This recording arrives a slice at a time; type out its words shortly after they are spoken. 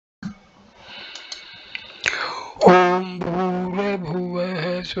ॐ भूर्भुवः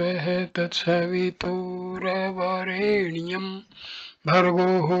स्वः तत्सवितुर्वरेण्यं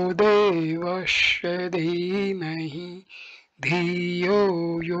भर्गो देवस्य धीमहि धियो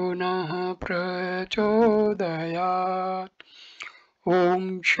यो नः प्रचोदयात्। ॐ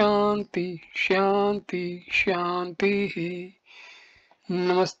शान्ति शान्ति शान्तिः.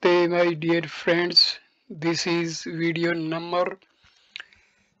 Namaste my dear friends, this is video number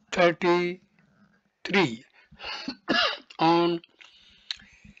 33 on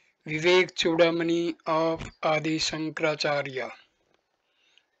Viveka Chudamani of Adi Sankaracharya.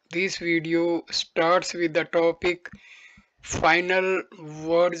 This video starts with the topic Final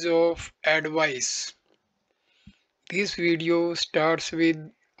Words of Advice. This video starts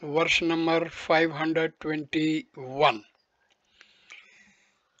with verse number 521.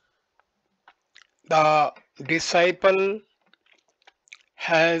 The disciple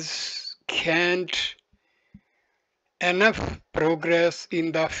has gained enough progress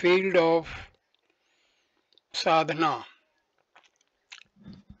in the field of sadhana.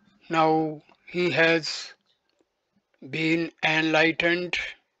 Now he has been enlightened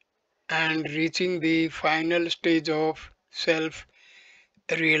and reaching the final stage of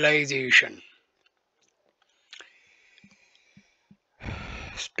self-realization.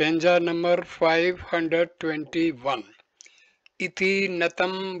 Stanza number 521. Iti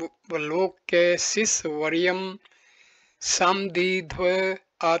natam valokya sisvaryam samdidhva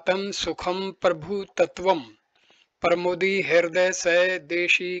atam sukham prabhu tatvam pramodi hriday se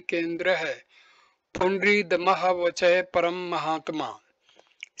deshi kendra hai punri damah vachay param mahatma.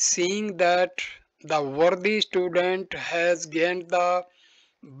 Seeing that the worthy student has gained the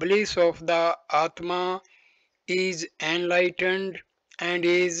bliss of the Atma, is enlightened and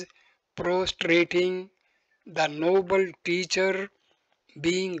is prostrating, the noble teacher,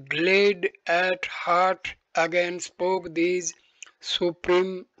 being glad at heart, again spoke these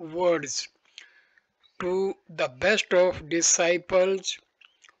supreme words to the best of disciples,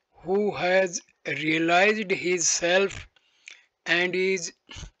 who has realized his self and is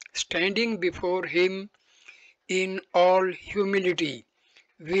standing before him in all humility,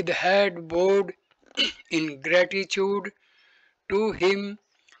 with head bowed in gratitude to him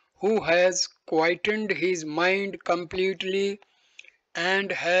who has quietened his mind completely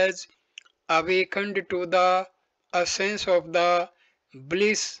and has awakened to the essence of the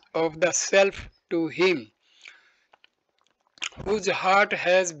bliss of the self, to him whose heart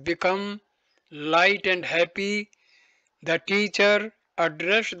has become light and happy. The teacher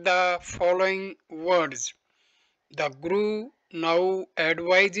addressed the following words. The Guru now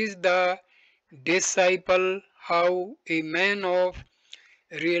advises the disciple how a man of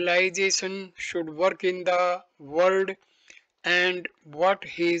realization should work in the world and what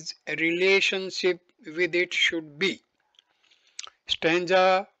his relationship with it should be.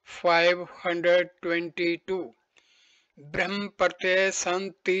 Stanza 522. Brahm Pratyaya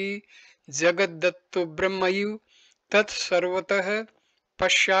Santi Jagaddattu Brahmayu Tat Sarvatah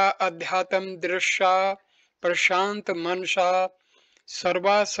Pasya Adhyatam Drashya Prashant Mansa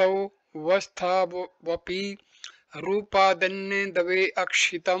Sarvasau Vastha Rupadanye Dave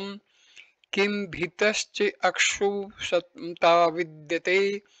Akshitam Kim Bhitascha Akshu Samta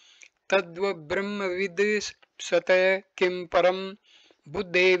Vidyate Tadva Brahmavid Sate Kim Param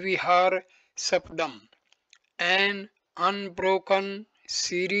Buddhe Vihar Sapdam. An unbroken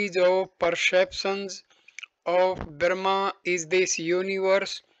series of perceptions of Brahma is this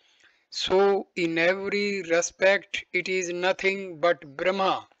universe, so in every respect it is nothing but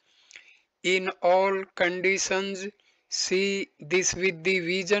Brahma. In all conditions, see this with the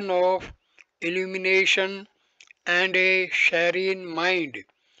vision of illumination and a serene mind.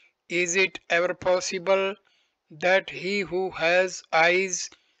 Is it ever possible that he who has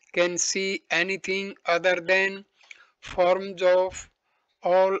eyes can see anything other than forms of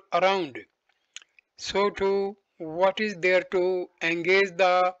all around? So too, what is there to engage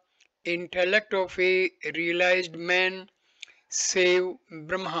the intellect of a realized man save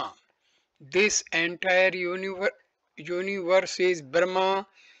Brahma? This entire universe is Brahma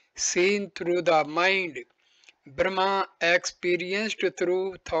seen through the mind, Brahma experienced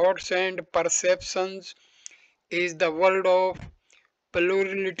through thoughts and perceptions, is the world of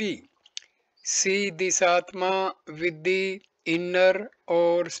plurality. See this Atma with the inner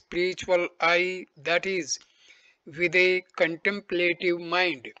or spiritual eye, that is, with a contemplative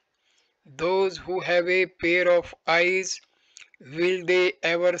mind. Those who have a pair of eyes, will they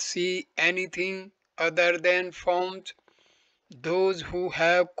ever see anything other than forms? Those who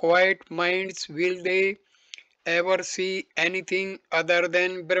have quiet minds, will they ever see anything other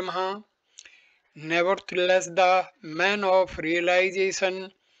than Brahma? Nevertheless, the man of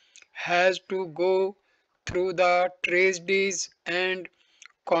realization has to go through the tragedies and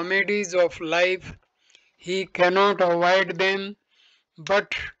comedies of life. He cannot avoid them,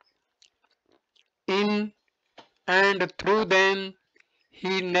 but in and through them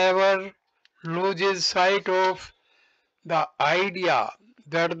he never loses sight of the idea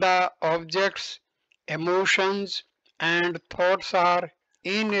that the objects, emotions, and thoughts are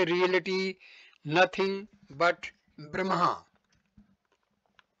in reality nothing but Brahma.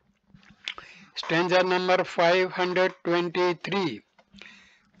 Stanza number 523.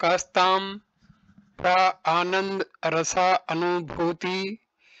 Kastam pra anand rasa anubhuti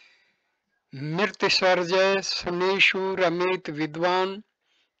मृत सर्जय सुनेशु रमेत विद्वान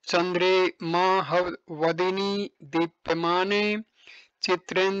चंद्रे वदिनी दीप्यमाने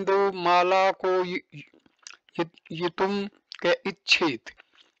चित्रेंदु माला को युतुम के इच्छित.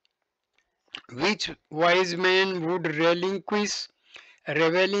 Which wise man would relinquish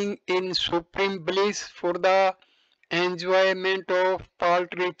reveling in supreme bliss for the enjoyment of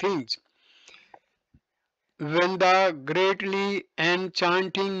paltry things? When the greatly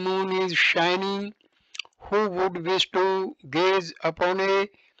enchanting moon is shining, who would wish to gaze upon a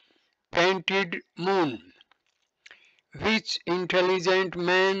painted moon? Which intelligent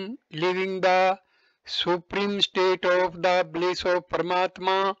man living the supreme state of the bliss of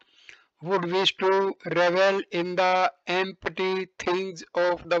Paramatma would wish to revel in the empty things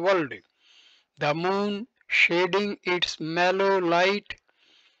of the world? The moon, shedding its mellow light,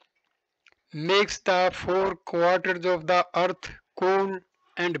 makes the four quarters of the earth cool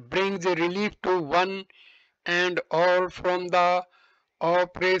and brings relief to one and all from the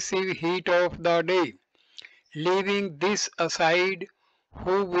oppressive heat of the day. Leaving this aside,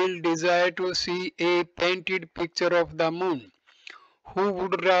 who will desire to see a painted picture of the moon? Who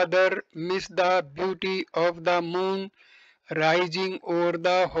would rather miss the beauty of the moon rising over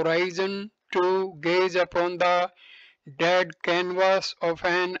the horizon to gaze upon the dead canvas of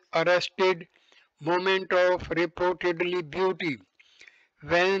an arrested moment of reportedly beauty,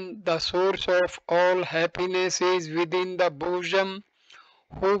 when the source of all happiness is within the bosom?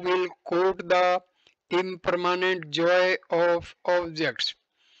 Who will court the impermanent joy of objects?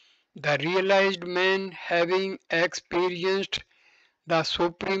 The realized man, having experienced the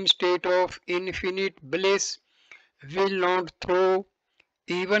supreme state of infinite bliss, will not throw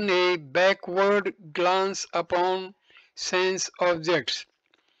even a backward glance upon sense objects.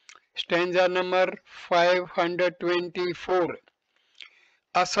 Stanza number 524.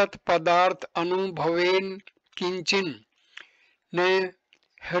 असत पदार्थ अनुभवेन kitchen ने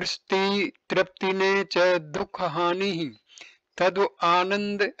हृष्टि तृप्ति ने च दुख हानि तदु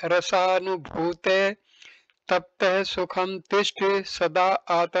आनंद रसानुभूते तप्तः सुखम तिष्ठ सदा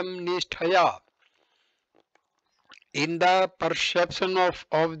आत्मनिष्ठया. In the perception of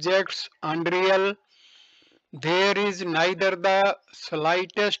objects unreal, there is neither the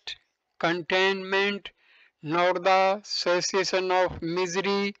slightest contentment nor the cessation of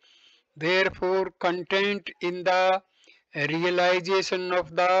misery. Therefore, content in the realization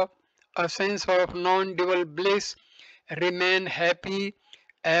of the essence of non-dual bliss, remain happy,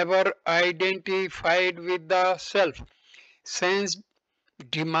 ever identified with the self. Sense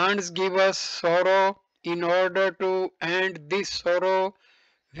demands give us sorrow. In order to end this sorrow,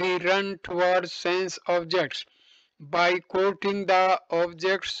 we run towards sense objects. By courting the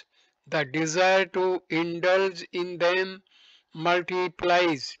objects, the desire to indulge in them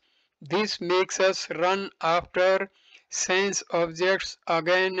multiplies. This makes us run after sense objects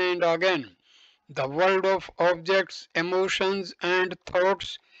again and again. The world of objects, emotions, and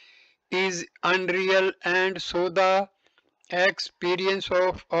thoughts is unreal, and so the experience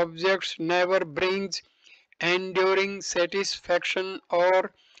of objects never brings enduring satisfaction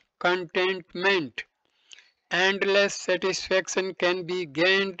or contentment. Endless satisfaction can be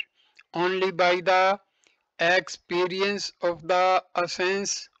gained only by the experience of the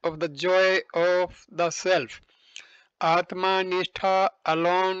essence of the joy of the self. Atma Nishtha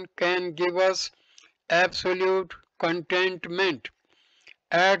alone can give us absolute contentment.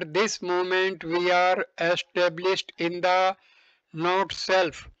 At this moment we are established in the not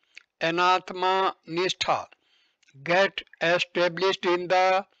self. Anatma Nishtha. Get established in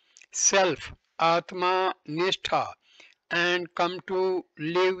the self, Atma Nishtha, and come to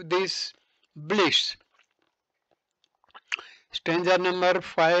live this bliss. Stanza number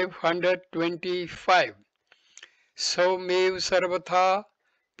 525. सौमेव सर्वथा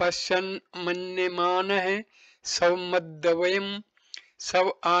पश्यन् मन्यमानः सौमद्वयम्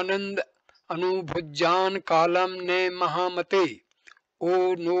सब आनंद अनुभुजान कालम ने महामते.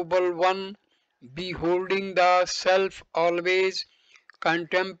 O noble one, beholding the self always,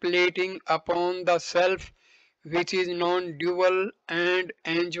 contemplating upon the self which is non-dual and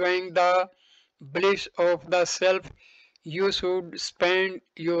enjoying the bliss of the self, you should spend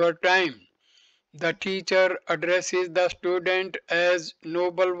your time. The teacher addresses the student as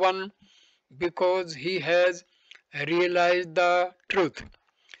noble one because he has realized the truth.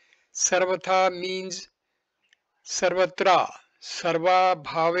 Sarvatha means sarvatra, sarva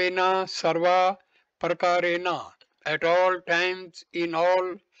bhavena, sarva prakarena, at all times, in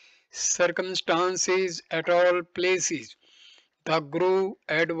all circumstances, at all places. The Guru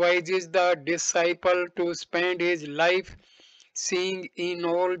advises the disciple to spend his life seeing in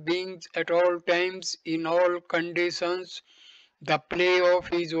all beings at all times, in all conditions, the play of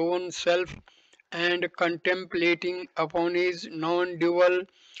his own self and contemplating upon his non-dual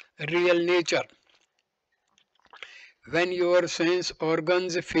real nature. When your sense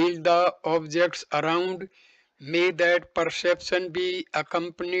organs feel the objects around, may that perception be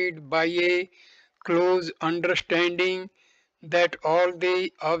accompanied by a close understanding that all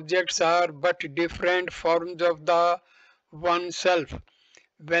the objects are but different forms of the one self.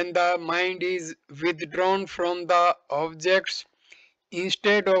 When the mind is withdrawn from the objects,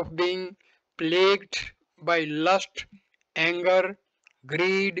 instead of being plagued by lust, anger,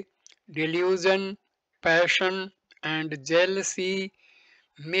 greed, delusion, passion, and jealousy,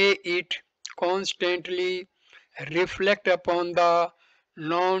 may it constantly reflect upon the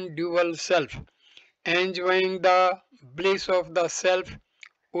non-dual self, enjoying the bliss of the self.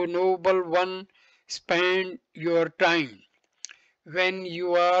 O noble one, spend your time. When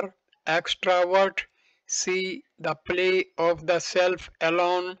you are extrovert, see the play of the self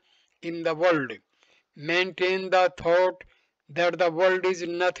alone in the world. Maintain the thought that the world is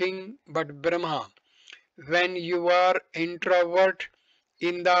nothing but Brahma. When you are introvert,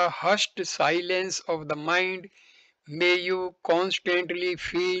 in the hushed silence of the mind, may you constantly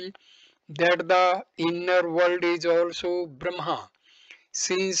feel that the inner world is also Brahma.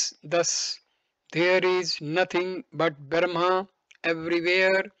 Since thus there is nothing but Brahma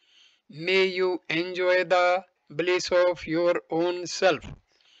everywhere, may you enjoy the bliss of your own self.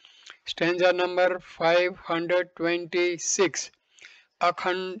 Stanza number 526.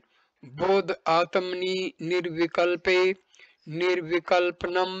 Akhand bodh atmani nirvikalpe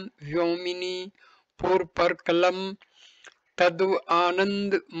nirvikalpanam vyomini purparkalam तदु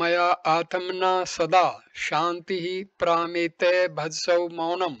आनंद मया आत्मना सदा शांति प्रामेते भजसौ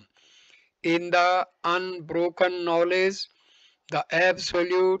Mounam. In the unbroken knowledge, the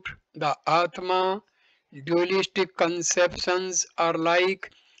absolute, the Atma, dualistic conceptions are like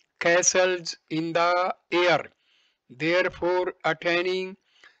castles in the air. Therefore, attaining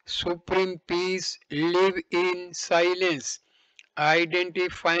supreme peace, live in silence,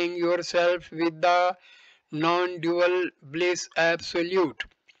 identifying yourself with the non-dual bliss absolute.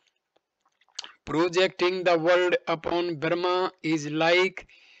 Projecting the world upon Brahma is like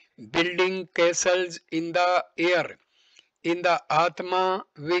building castles in the air. In the Atma,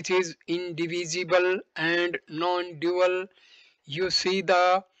 which is indivisible and non-dual, you see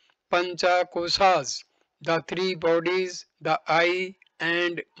the Pancha Kosas, the three bodies, the I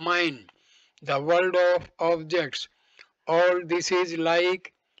and mind, the world of objects. All this is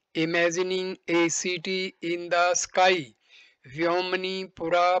like imagining a city in the sky. Vyomani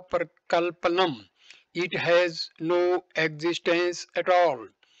Pura Prakalpanam. It has no existence at all.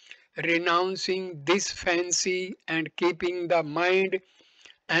 Renouncing this fancy and keeping the mind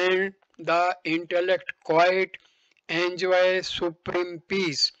and the intellect quiet, enjoy supreme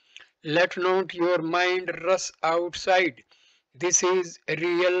peace. Let not your mind rush outside. This is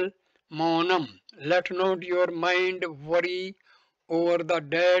real maunam. Let not your mind worry over the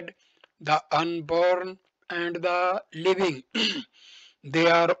dead, the unborn, and the living. They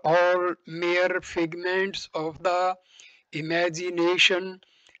are all mere figments of the imagination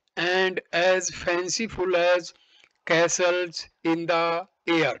and as fanciful as castles in the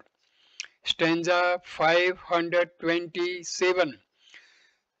air. Stanza 527.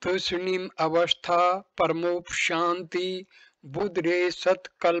 तुष्णिम अवस्था परमोप शांति बुद्रे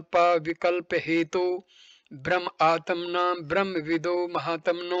सत्कल्प विकल्प हेतु ब्रह्म आत्मना ब्रह्म विदो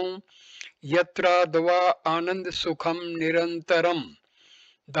महात्मनो यत्रा दवा आनंद सुखम निरंतरम.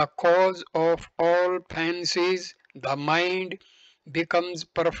 The cause of all fancies, the mind, becomes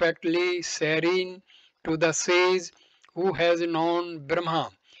perfectly serene to the sage who has known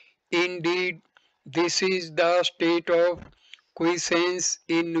Brahma. Indeed, this is the state of quiescence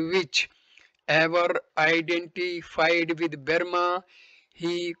in which, ever identified with Brahma,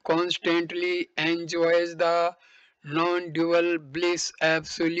 he constantly enjoys the non-dual bliss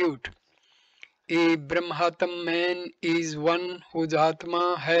absolute. A Brahmatam man is one whose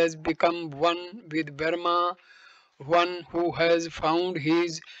Atma has become one with Brahma, one who has found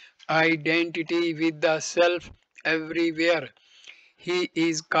his identity with the Self everywhere. He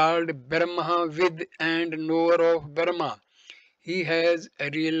is called Brahmavid and knower of Brahma. He has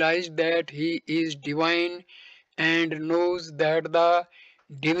realized that he is divine and knows that the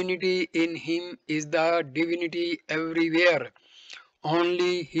divinity in him is the divinity everywhere.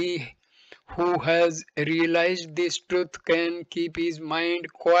 Only he who has realized this truth can keep his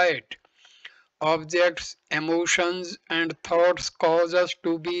mind quiet. Objects, emotions, and thoughts cause us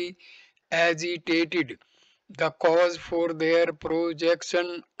to be agitated. The cause for their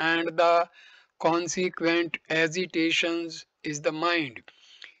projection and the consequent agitations is the mind.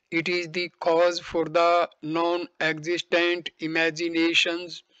 It is the cause for the non-existent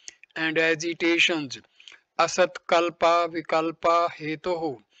imaginations and agitations. Asat kalpa vikalpa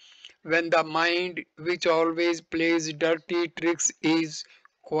hetoho. When the mind, which always plays dirty tricks, is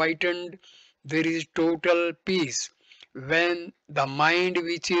quietened, there is total peace. When the mind,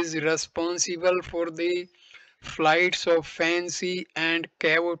 which is responsible for the flights of fancy and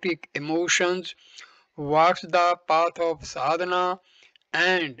chaotic emotions, walks the path of sadhana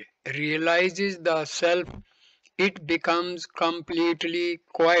and realizes the self, it becomes completely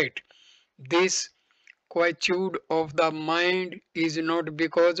quiet. This quietude of the mind is not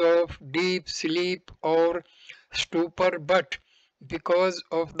because of deep sleep or stupor, but because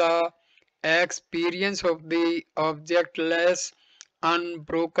of the experience of the objectless,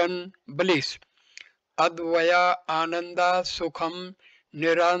 unbroken bliss. Advaya Ananda Sukham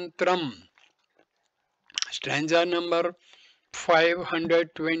Nirantram. Stanza number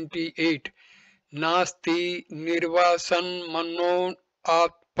 528. Nasti Nirvasan Mano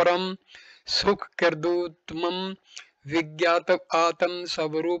Atparam Sukh Kirdutmam Vigyat Atam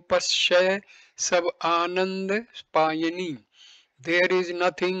Savarupasya Sab Anand Spayani. There is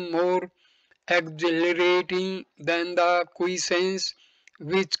nothing more exhilarating than the quiescence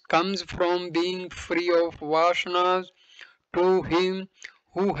which comes from being free of vasanas. To him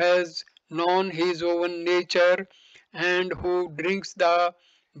who has known his own nature and who drinks the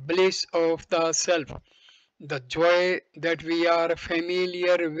bliss of the self. The joy that we are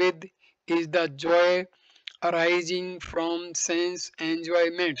familiar with is the joy arising from sense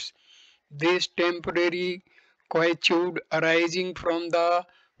enjoyments. This temporary quietude arising from the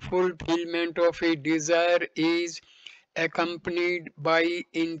fulfillment of a desire is accompanied by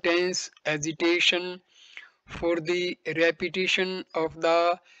intense agitation for the repetition of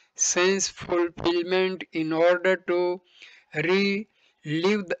the sense fulfillment in order to relive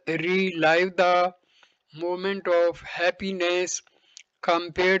the moment of happiness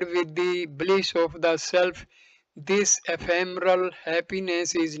compared with the bliss of the self. This ephemeral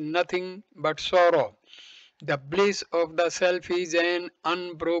happiness is nothing but sorrow. The bliss of the self is an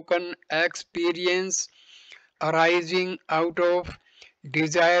unbroken experience arising out of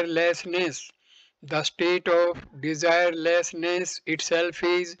desirelessness. The state of desirelessness itself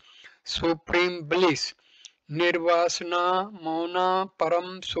is supreme bliss. Nirvasana mauna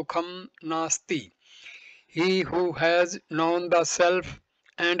param sukham nasti. He who has known the self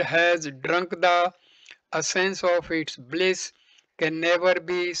and has drunk the essence of its bliss can never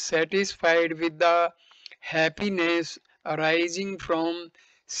be satisfied with the happiness arising from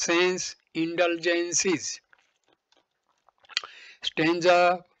sense indulgences.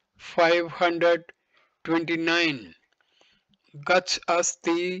 Stanza 529. Gach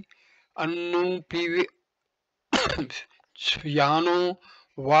asti annu pivi Yano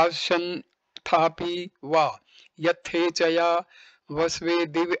Vasanthapi Va Yathechaya Vasve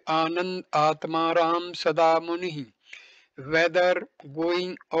Div Anand Atmaram Sada Munihi. Whether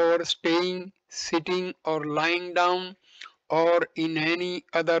going or staying, sitting or lying down, or in any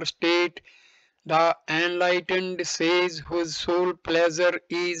other state, the enlightened sage whose sole pleasure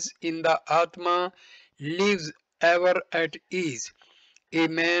is in the Atma lives ever at ease. A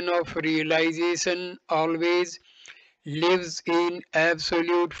man of realization always lives in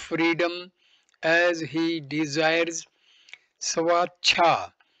absolute freedom as he desires.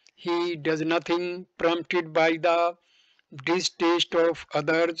 Swacha. He does nothing prompted by the distaste of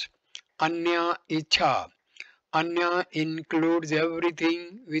others. Anya Icha. Anya includes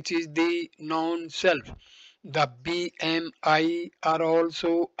everything which is the non-self. The BMI are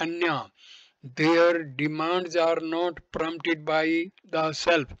also Anya. Their demands are not prompted by the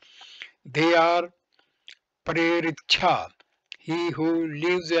self. They are Prericha. He who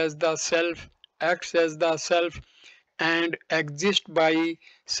lives as the self, acts as the self, and exists by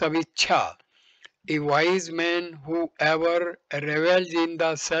Savicha. A wise man who ever revels in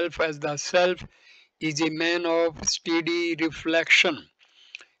the self as the self is a man of steady reflection.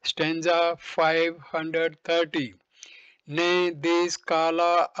 Stanza 530. Ne des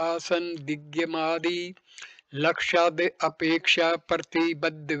kala asan digyamadi लक्ष्याद अपेक्षा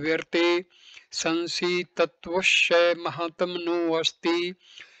प्रतिबद्ध व्यर्थे संसी तत्वशय महत्म no अस्ति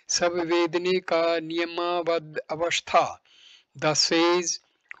सब वेदने का नियमाबद्ध अवस्था. The sage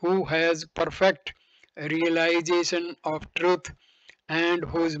who has perfect realization of truth and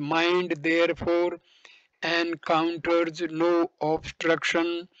whose mind therefore encounters no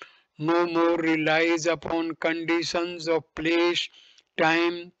obstruction, no more relies upon conditions of place,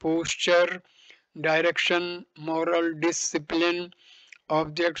 time, posture, direction, moral discipline,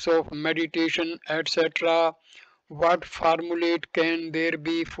 objects of meditation, etc. What formulate can there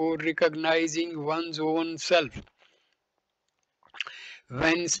be for recognizing one's own self?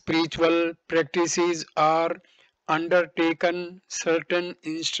 When spiritual practices are undertaken, certain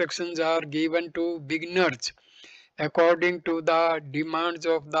instructions are given to beginners according to the demands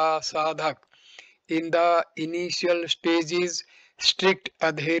of the sadhak. In the initial stages, strict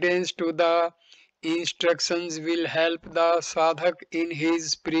adherence to the instructions will help the sadhak in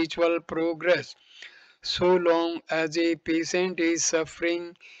his spiritual progress. So long as a patient is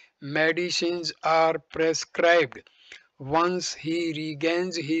suffering, medicines are prescribed. Once he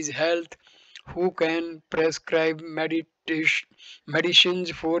regains his health, who can prescribe medicines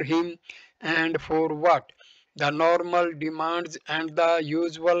for him and for what? The normal demands and the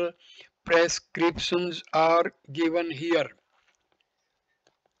usual prescriptions are given here.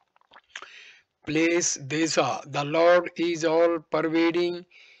 Place Desa. The Lord is all pervading.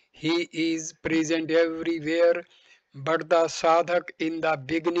 He is present everywhere. But the sadhak in the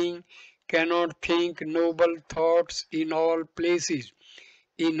beginning cannot think noble thoughts in all places.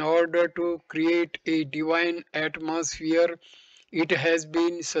 In order to create a divine atmosphere, it has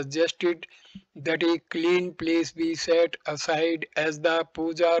been suggested that a clean place be set aside as the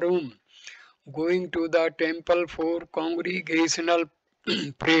puja room. Going to the temple for congregational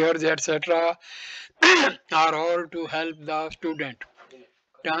prayers, etc., are all to help the student.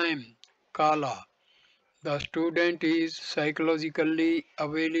 Time, Kala. The student is psychologically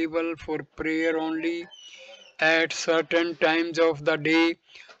available for prayer only at certain times of the day,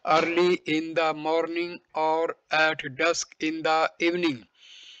 early in the morning or at dusk in the evening.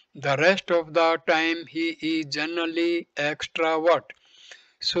 The rest of the time he is generally extrovert.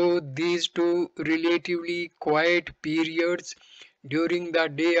 So these two relatively quiet periods during the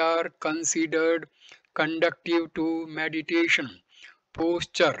day are considered conducive to meditation.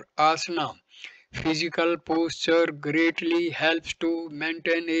 Posture, asana. Physical posture greatly helps to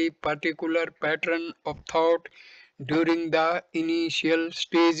maintain a particular pattern of thought during the initial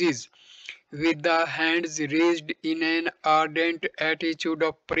stages. With the hands raised in an ardent attitude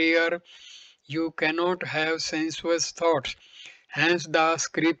of prayer, you cannot have sensuous thoughts. Hence the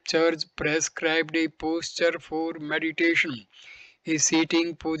scriptures prescribed a posture for meditation, a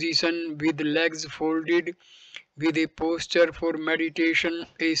sitting position with legs folded, with a posture for meditation,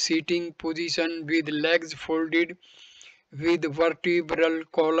 a sitting position with legs folded, with vertebral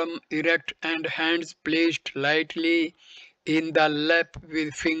column erect and hands placed lightly in the lap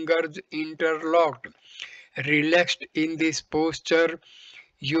with fingers interlocked. Relaxed in this posture,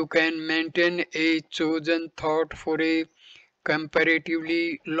 you can maintain a chosen thought for a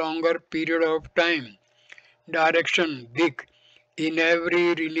comparatively longer period of time. Direction, dik. In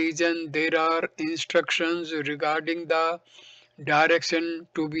every religion there are instructions regarding the direction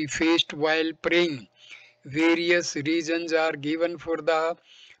to be faced while praying. Various reasons are given for the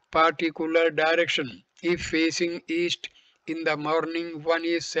particular direction. If facing east in the morning, one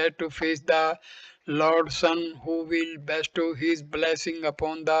is said to face the Lord Sun, who will bestow his blessing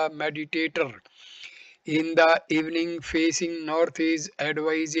upon the meditator. In the evening, facing north is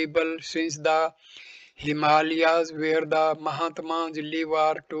advisable, since the Himalayas, where the Mahatmas live,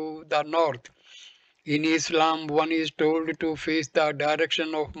 are to the north. In Islam, one is told to face the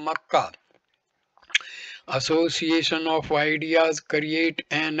direction of Makkah. Association of ideas create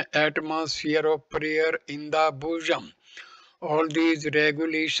an atmosphere of prayer in the bosom. All these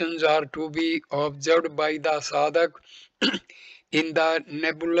regulations are to be observed by the sadhak in the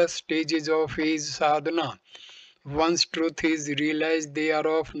nebulous stages of his sadhana. Once truth is realized, they are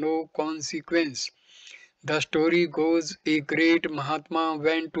of no consequence. The story goes a great Mahatma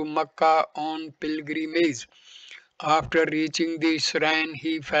went to Makkah on pilgrimage. After reaching the shrine,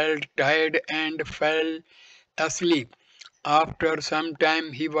 he felt tired and fell asleep. After some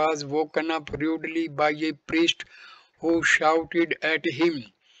time, he was woken up rudely by a priest who shouted at him,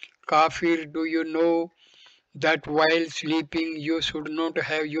 Kafir, do you know that while sleeping you should not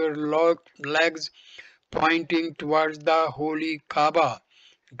have your legs pointing towards the holy Kaaba?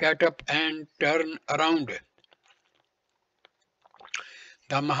 Get up and turn around.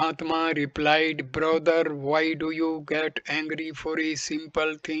 The Mahatma replied, Brother, why do you get angry for a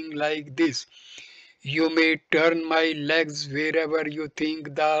simple thing like this? You may turn my legs wherever you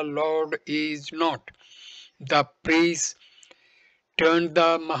think the Lord is not. The priest turned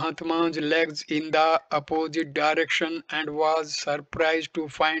the Mahatma's legs in the opposite direction and was surprised to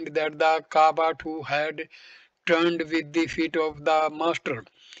find that the Kaaba too had turned with the feet of the master.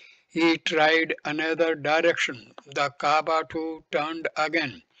 He tried another direction. The Kaaba too turned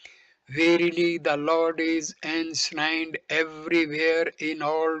again. Verily, the Lord is enshrined everywhere in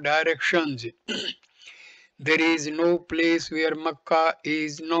all directions. There is no place where Makkah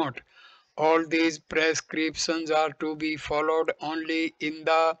is not. All these prescriptions are to be followed only in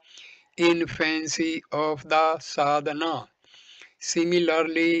the infancy of the sadhana.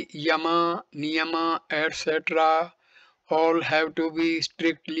 Similarly, yama, niyama, etc. all have to be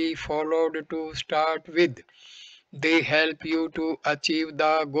strictly followed to start with. They help you to achieve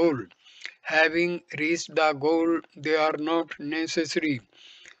the goal. Having reached the goal, they are not necessary.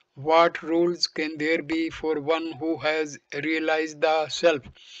 What rules can there be for one who has realized the self?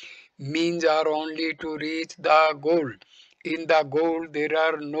 Means are only to reach the goal. In the goal, there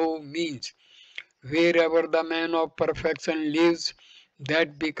are no means. Wherever the man of perfection lives,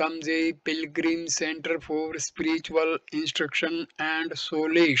 that becomes a pilgrim center for spiritual instruction and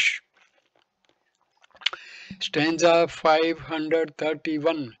solace. Stanza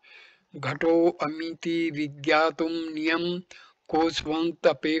 531. Ghato amiti vigyātum niyam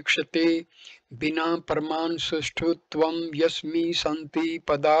kosvantapekshate bina praman sushtutvam yasmi santi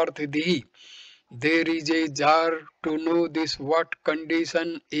padarthidhi. There is a jar to know this what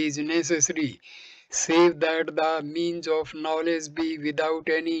condition is necessary, save that the means of knowledge be without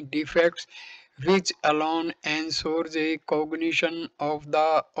any defects, which alone ensures a cognition of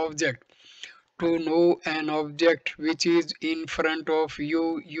the object. To know an object which is in front of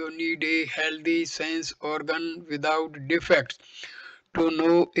you, you need a healthy sense organ without defects. To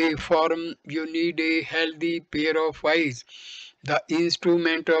know a form, you need a healthy pair of eyes. The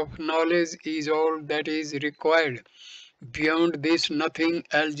instrument of knowledge is all that is required. Beyond this, nothing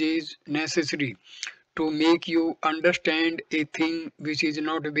else is necessary. To make you understand a thing which is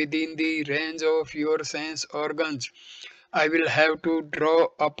not within the range of your sense organs, I will have to draw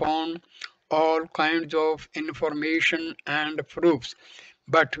upon all kinds of information and proofs.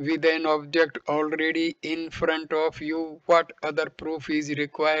 But with an object already in front of you, what other proof is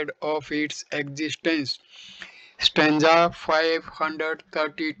required of its existence? Stanza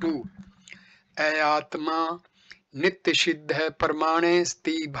 532. Ayatma Nityasiddha Pramane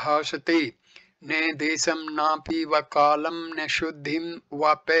Sti Bhasate Ne Desam Napi Vakalam Ne Shuddhim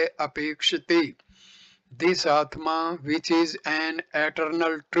Vape Apekshate. This Atma, which is an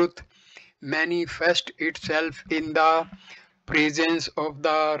eternal truth, manifests itself in the presence of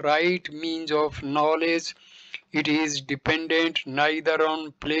the right means of knowledge. It is dependent neither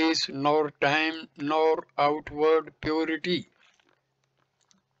on place nor time nor outward purity.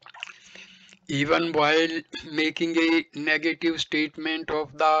 Even while making a negative statement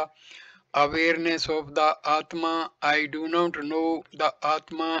of the awareness of the Atma, I do not know the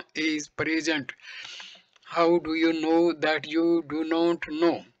Atma is present. How do you know that you do not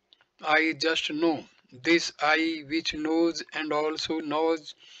know? I just know. This I which knows and also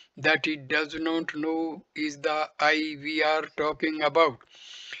knows that it does not know is the I we are talking about.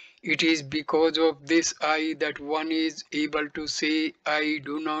 It is because of this I that one is able to say I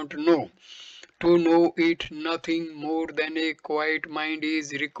do not know. To know it, nothing more than a quiet mind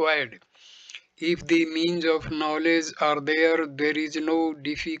is required. If the means of knowledge are there, there is no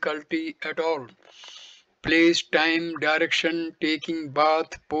difficulty at all. Place, time, direction, taking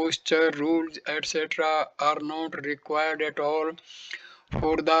bath, posture, rules, etc. are not required at all,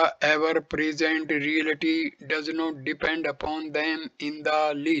 for the ever-present reality does not depend upon them in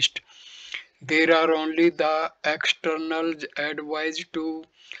the least. There are only the externals advised to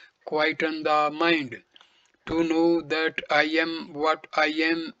quieten the mind. To know that I am what I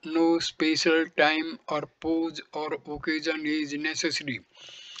am, no special time or pose or occasion is necessary.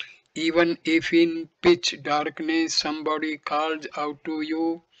 Even if in pitch darkness somebody calls out to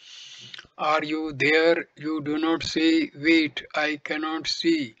you, are you there? You do not say, wait, I cannot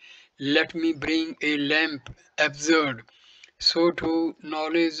see. Let me bring a lamp. Absurd. So too,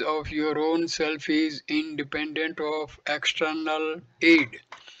 knowledge of your own self is independent of external aid.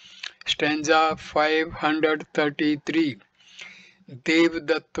 Stanza 533.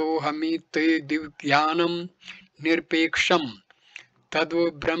 Devdatto hami te divjnanam nirpeksham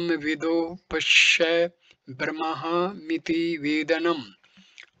tadvo brahma vido pasya brahmaha miti vedanam.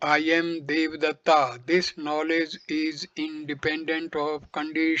 I am Devdatta. This knowledge is independent of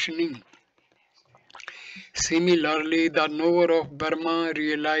conditioning. Similarly, the knower of Brahma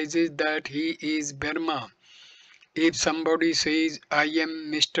realizes that he is Brahma. If somebody says, I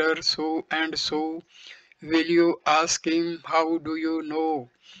am Mr. So and so, will you ask him, how do you know?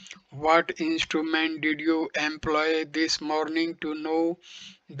 What instrument did you employ this morning to know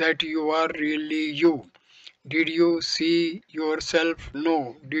that you are really you? Did you see yourself?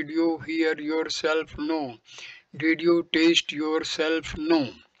 No. Did you hear yourself? No. Did you taste yourself?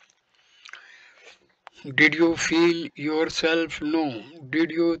 No. Did you feel yourself? No. Did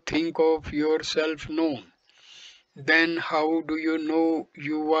you think of yourself? No. Then how do you know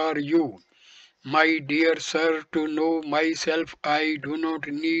you are you? My dear sir, to know myself I do not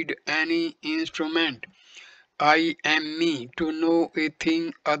need any instrument. I am me. To know a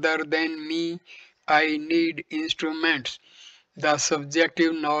thing other than me, I need instruments. The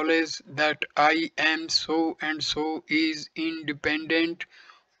subjective knowledge that I am so and so is independent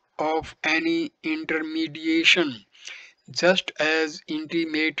of any intermediation. Just as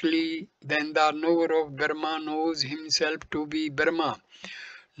intimately then the knower of Brahma knows himself to be Brahma.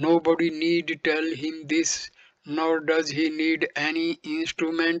 Nobody need tell him this, nor does he need any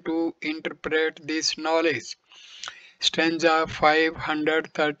instrument to interpret this knowledge. Stanza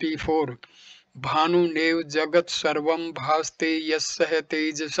 534. Bhanu nev jagat sarvam bhaste yasya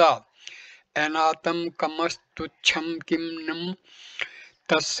tejasa anatam kamastucham kimnam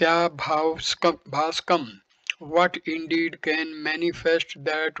tasya bhaskam. What indeed can manifest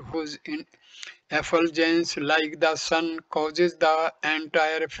that whose effulgence like the sun causes the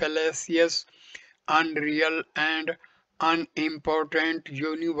entire fallacious, unreal and unimportant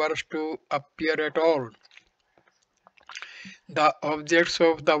universe to appear at all? The objects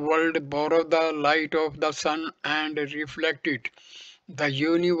of the world borrow the light of the sun and reflect it. The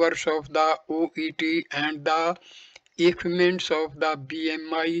universe of the OET and the equipments of the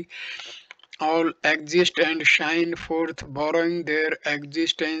BMI all exist and shine forth, borrowing their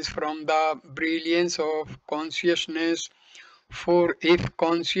existence from the brilliance of consciousness. For if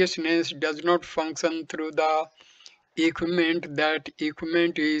consciousness does not function through the equipment, that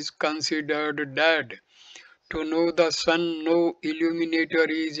equipment is considered dead. To know the sun, no illuminator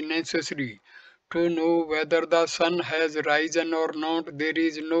is necessary. To know whether the sun has risen or not, there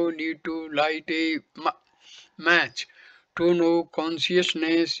is no need to light a match. To know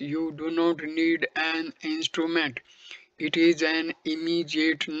consciousness, you do not need an instrument. It is an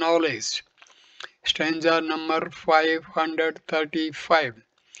immediate knowledge. Stanza number 535.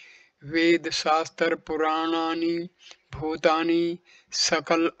 Ved Shastra Puranani Bhutani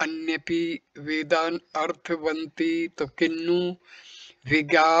Sakal Anyapi Vedan Arthavanti Tokinnu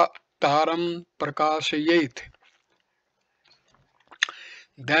Vigyataram Prakashayet.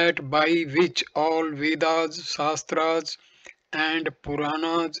 That by which all Vedas, Shastras and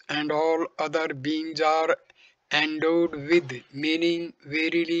Puranas and all other beings are endowed with, meaning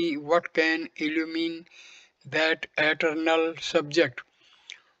verily what can illumine that eternal subject?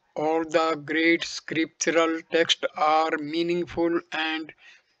 All the great scriptural texts are meaningful and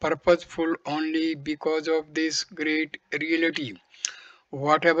purposeful only because of this great reality.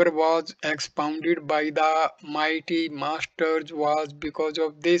 Whatever was expounded by the mighty masters was because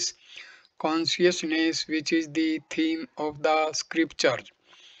of this consciousness, which is the theme of the scriptures.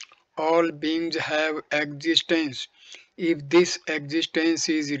 All beings have existence. If this existence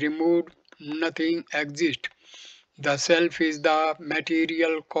is removed, nothing exists. The self is the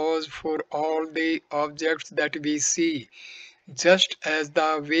material cause for all the objects that we see, just as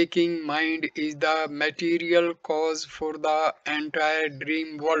the waking mind is the material cause for the entire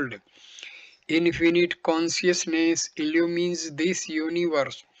dream world. Infinite consciousness illumines this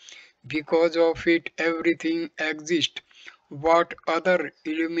universe. Because of it, everything exists. What other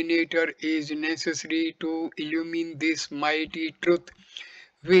illuminator is necessary to illumine this mighty truth,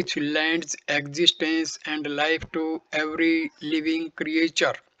 which lends existence and life to every living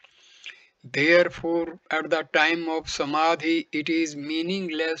creature? Therefore, at the time of Samadhi, it is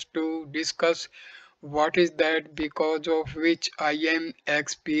meaningless to discuss what is that because of which I am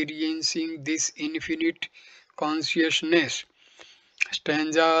experiencing this infinite consciousness.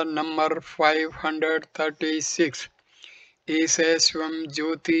 Stanza number 536. ऐसे स्वम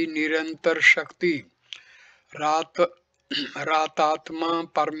ज्योति निरंतर शक्ति रात रातात्मा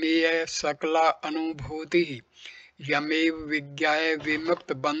परमेय सकला अनुभूति यमेव विज्ञाय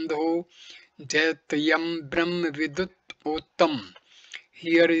विमुक्त बंधो जैतयम ब्रह्म विदुत Uttam.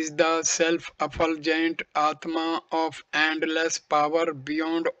 Here is the self-effulgent Atma of endless power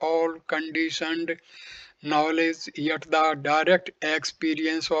beyond all conditioned knowledge, yet the direct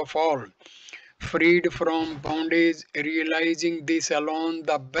experience of all. Freed from bondage, realizing this alone,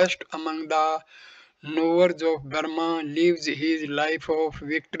 the best among the knowers of Brahma lives his life of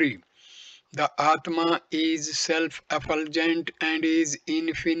victory. The Atma is self-effulgent and is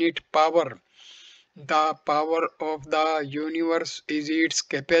infinite power. The power of the universe is its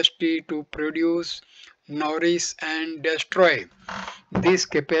capacity to produce, nourish and destroy. This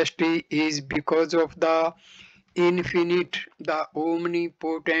capacity is because of the infinite, the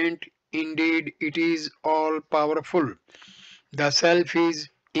omnipotent, indeed it is all powerful. The self is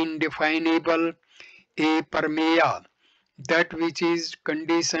indefinable, a permeya. That which is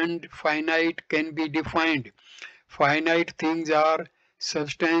conditioned, finite can be defined. Finite things are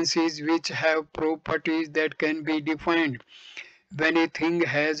substances which have properties that can be defined. When a thing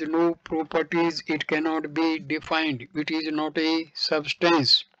has no properties, it cannot be defined. It is not a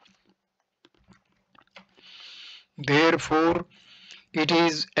substance. Therefore, it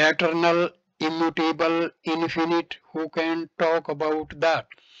is eternal, immutable, infinite. Who can talk about that?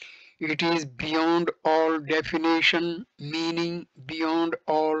 It is beyond all definition, meaning beyond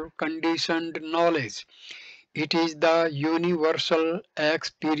all conditioned knowledge. It is the universal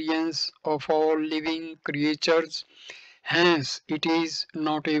experience of all living creatures. Hence, it is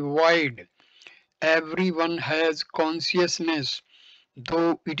not a void. Everyone has consciousness,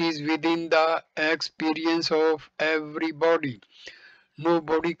 though it is within the experience of everybody.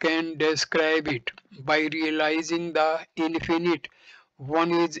 Nobody can describe it. By realizing the infinite,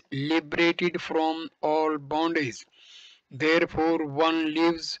 one is liberated from all bondage. Therefore, one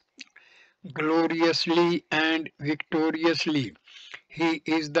lives gloriously and victoriously. He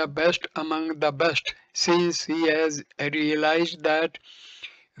is the best among the best, since he has realized that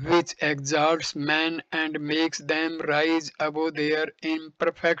which exalts men and makes them rise above their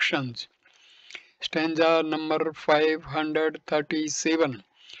imperfections. Stanza number 537.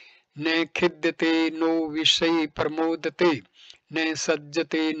 Ne khidyate no vishay pramodate, ne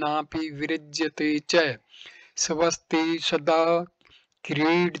sajjate napi virijyate cha, swasti sada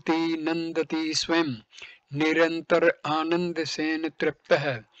क्रीडति नंदति स्वयं निरंतर आनंद सेन तृप्त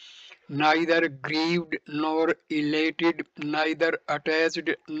है. Neither grieved nor elated, neither attached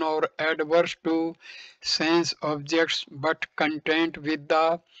nor adverse to sense objects, but content with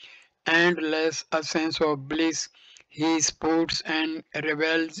the endless essence of bliss, he sports and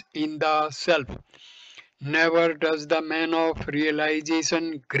revels in the self. Never does the man of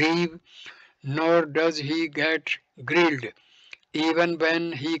realization grieve, nor does he get grilled. Even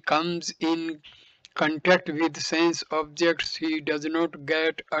when he comes in contact with sense objects, he does not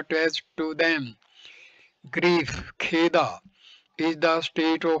get attached to them. Grief, kheda, is the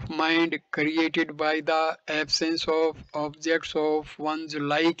state of mind created by the absence of objects of one's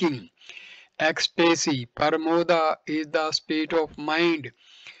liking. Ecstasy, paramoda, is the state of mind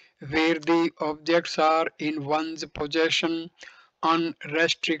where the objects are in one's possession,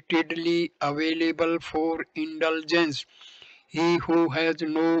 unrestrictedly available for indulgence. He who has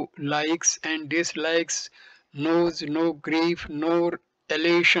no likes and dislikes knows no grief nor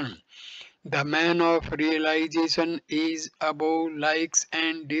elation. The man of realization is above likes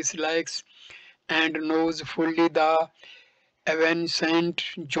and dislikes and knows fully the evanescent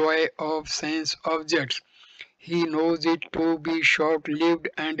joy of sense objects. He knows it to be short-lived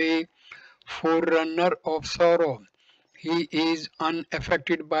and a forerunner of sorrow. He is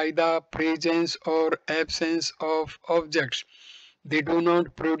unaffected by the presence or absence of objects. They do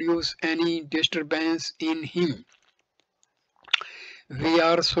not produce any disturbance in him. We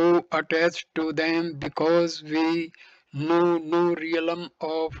are so attached to them because we know no realm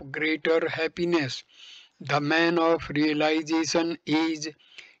of greater happiness. The man of realization is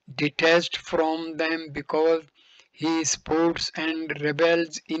detached from them because he sports and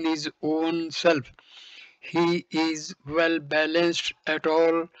rebels in his own self. He is well balanced at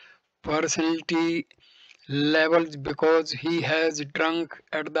all personality levels because he has drunk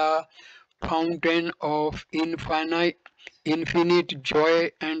at the fountain of infinite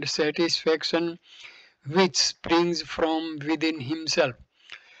joy and satisfaction which springs from within himself.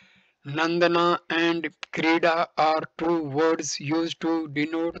 Nandana and Krida are two words used to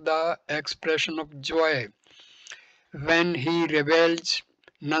denote the expression of joy. When he rebels,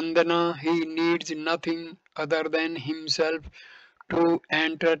 Nandana, he needs nothing other than himself to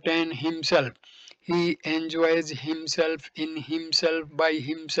entertain himself. He enjoys himself in himself by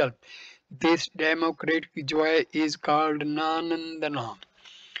himself. This democratic joy is called Nanandana.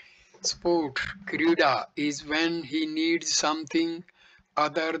 sport, krida, is when he needs something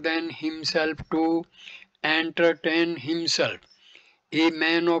other than himself to entertain himself. A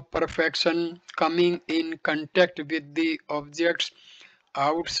man of perfection coming in contact with the objects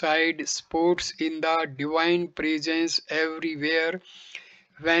outside sports in the divine presence everywhere.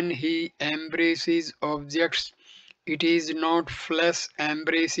 When he embraces objects, it is not flesh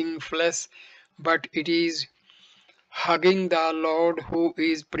embracing flesh, but it is hugging the Lord who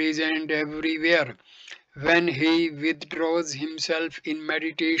is present everywhere. When he withdraws himself in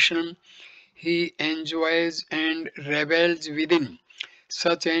meditation, he enjoys and revels within.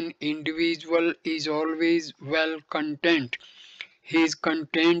 Such an individual is always well content. His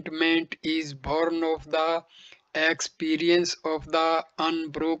contentment is born of the experience of the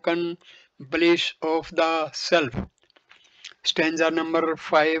unbroken bliss of the self. Stanza number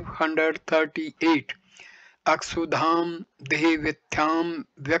 538. Aksudham देहविथ्याम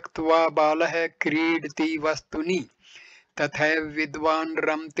व्यक्त्वा बालः क्रीडति वस्तुनि तथैव विद्वान्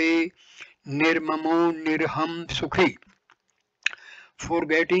रमते निर्ममो निर्हम सुखी.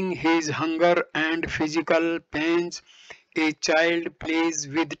 Forgetting his hunger and physical pains, a child plays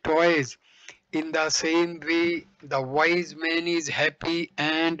with toys. In the same way, the wise man is happy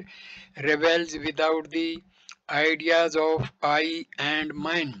and revels without the ideas of I and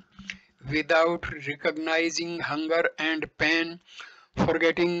mine. Without recognizing hunger and pain,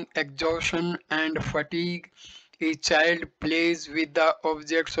 forgetting exhaustion and fatigue, a child plays with the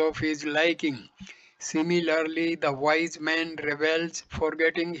objects of his liking. Similarly, the wise man revels,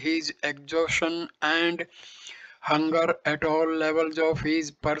 forgetting his exhaustion and hunger at all levels of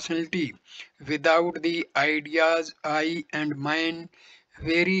his personality, without the ideas I and mine.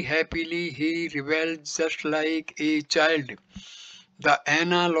 Very happily he revels just like a child. The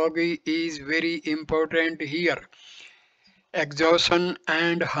analogy is very important here. Exhaustion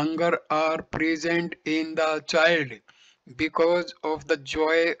and hunger are present in the child. Because of the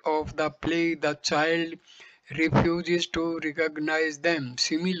joy of the play, the child refuses to recognize them.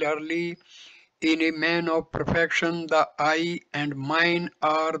 Similarly, in a man of perfection, the I and mine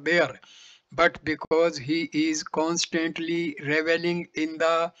are there. But because he is constantly reveling in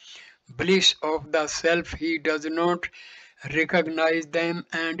the bliss of the self, he does not recognize them,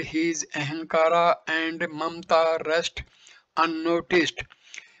 and his ahankara and mamta rest unnoticed.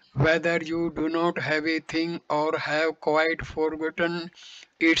 Whether you do not have a thing or have quite forgotten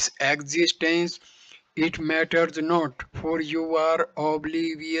its existence, it matters not, for you are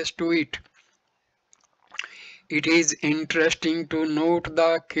oblivious to it. It is interesting to note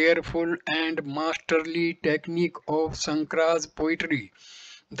the careful and masterly technique of Sankara's poetry.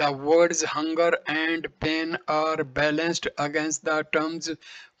 The words hunger and pain are balanced against the terms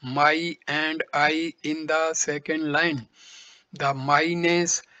my and I in the second line. The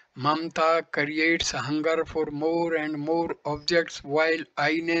myness, mamta, creates hunger for more and more objects, while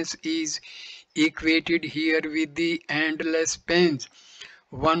I-ness is equated here with the endless pains.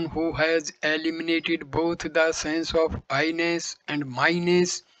 One who has eliminated both the sense of I-ness and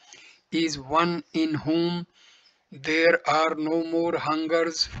myness is one in whom there are no more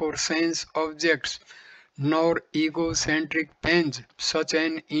hungers for sense objects, nor egocentric pains. Such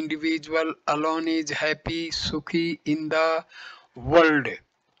an individual alone is happy, sukhi in the world.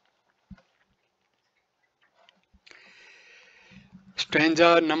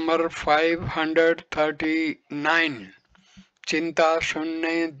 Stanza number 539. Chinta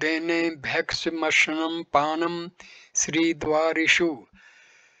shunne dene bhakshmashanam panam sridvarishu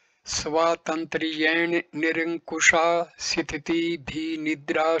स्वातंत्र्येण निरंकुशा स्थिति भी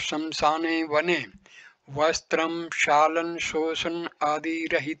निद्रा शमशाने वने वस्त्रम शालन शोषण आदि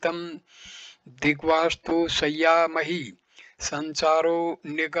रहितम दिग्वास्तु शय्यामहि संचारो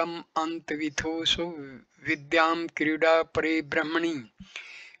निगम अंतविथुषु विद्याम क्रीडा परिब्रह्मणि.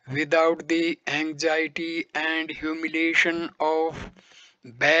 Without the anxiety and humiliation of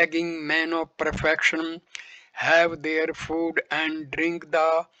begging, men of perfection have their food and drink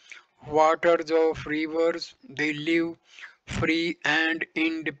the waters of rivers. They live free and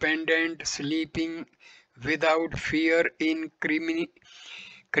independent, sleeping without fear in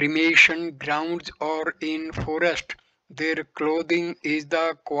cremation grounds or in forest. Their clothing is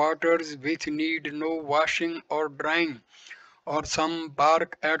the quarters which need no washing or drying or some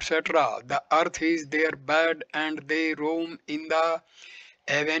bark, etc. The earth is their bed and they roam in the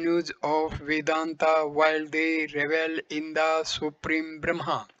avenues of Vedanta while they revel in the Supreme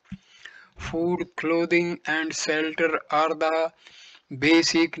Brahma. Food, clothing and shelter are the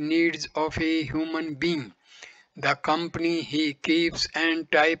basic needs of a human being. The company he keeps and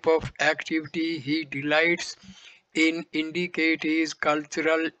type of activity he delights indicate his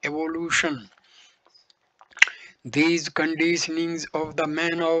cultural evolution. These conditionings of the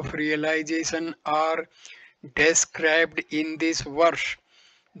man of realization are described in this verse.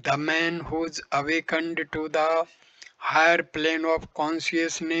 The man who's awakened to the higher plane of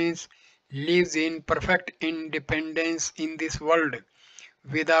consciousness lives in perfect independence in this world,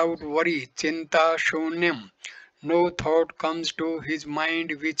 without worry, chinta shunyam. No thought comes to his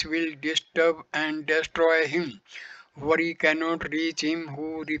mind which will disturb and destroy him. Worry cannot reach him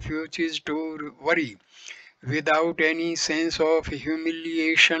who refuses to worry. Without any sense of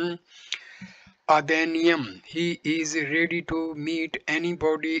humiliation, Adenium, he is ready to meet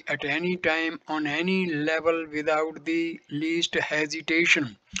anybody at any time on any level without the least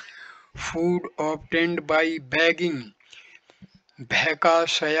hesitation. Food obtained by begging,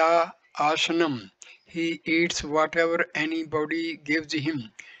 Bhekashaya Asanam. He eats whatever anybody gives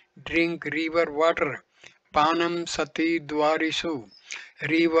him. Drink river water. Panam Sati Dwarisu.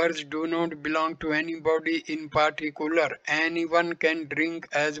 Rivers do not belong to anybody in particular. Anyone can drink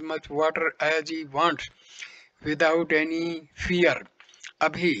as much water as he wants without any fear.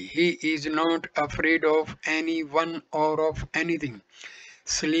 Abhi, he is not afraid of anyone or of anything.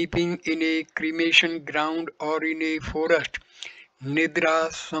 Sleeping in a cremation ground or in a forest,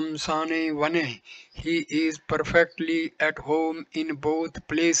 Nidra Samsane Vane, he is perfectly at home in both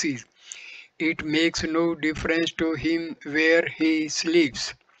places. It makes no difference to him where he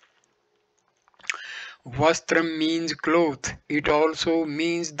sleeps. Vastram means cloth. It also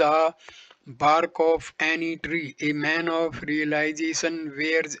means the bark of any tree. A man of realization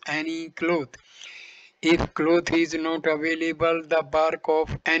wears any cloth. If cloth is not available, the bark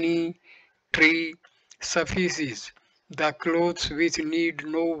of any tree suffices. The clothes which need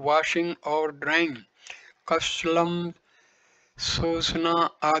no washing or drying. Kaslam Sosna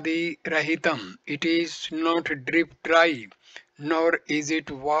Adi Rahitam. It is not drip dry, nor is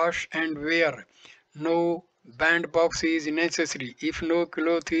it wash and wear. No bandbox is necessary. If no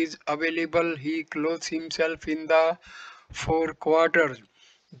cloth is available, he clothes himself in the four quarters.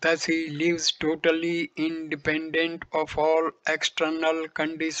 Thus he lives totally independent of all external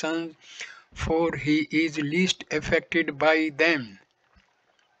conditions, for he is least affected by them.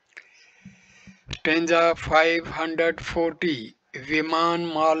 Stanza 540. Viman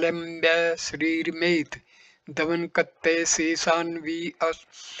Malambya Srirmet Davan Katte Sesan Vi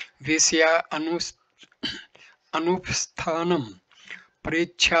Visya Anupsthanam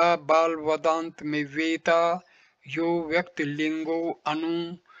Precha Bal Vadant Meveta Yo Vyakt Lingo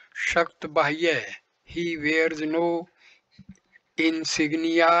Anu Shakt Bahya. He wears no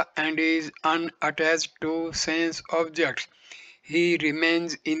insignia and is unattached to sense objects. He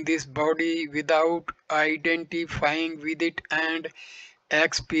remains in this body without identifying with it and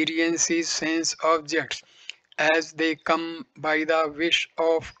experiences sense objects as they come by the wish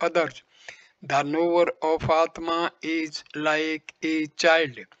of others. The knower of Atma is like a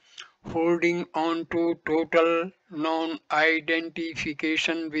child holding on to total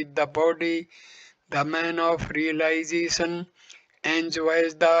non-identification with the body. The man of realization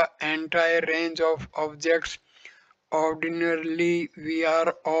enjoys the entire range of objects. Ordinarily, we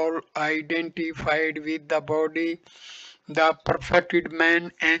are all identified with the body. The perfected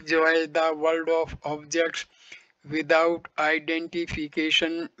man enjoys the world of objects without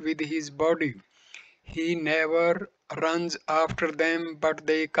identification with his body. He never runs after them, but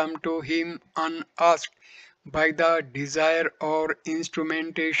they come to him unasked by the desire or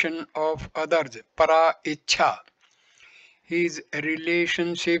instrumentation of others. Para Ichha. His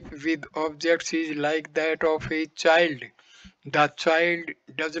relationship with objects is like that of a child. The child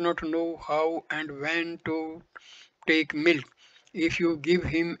does not know how and when to take milk. If you give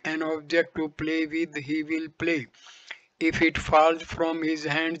him an object to play with, he will play. If it falls from his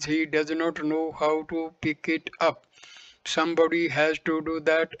hands, he does not know how to pick it up. Somebody has to do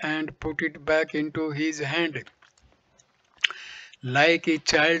that and put it back into his hand. Like a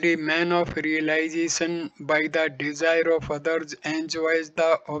child, a man of realization by the desire of others enjoys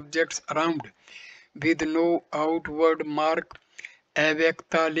the objects around. With no outward mark,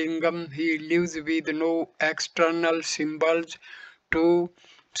 avyakta lingam, he lives with no external symbols to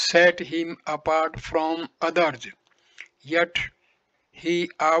set him apart from others. Yet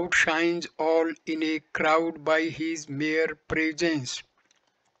he outshines all in a crowd by his mere presence.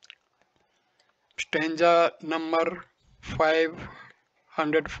 Stanza number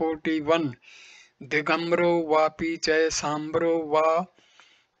 541. Digambro vapi chay sambro va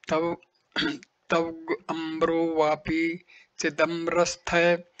tav ambro vapi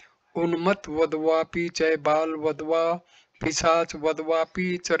chidamrasthay unmat vadvapi chay bal vadva pisach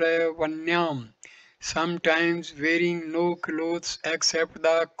vadvapi chare vanyam sometimes wearing no clothes except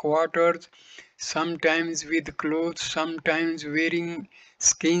the quarters, sometimes with clothes, sometimes wearing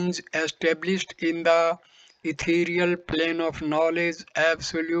skins, established in the ethereal plane of knowledge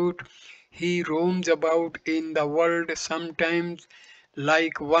absolute. He roams about in the world, sometimes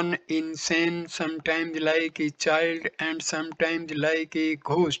like one insane, sometimes like a child, and sometimes like a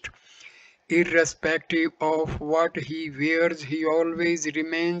ghost. Irrespective of what he wears, he always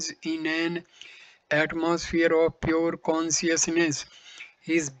remains in an atmosphere of pure consciousness.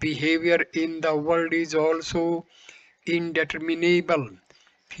 His behavior in the world is also indeterminable.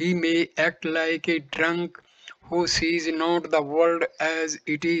 He may act like a drunk who sees not the world as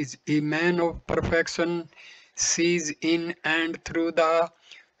it is. A man of perfection sees in and through the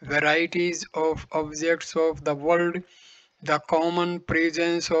varieties of objects of the world the common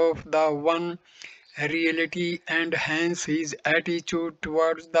presence of the one reality, and hence his attitude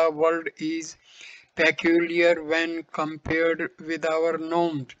towards the world is peculiar when compared with our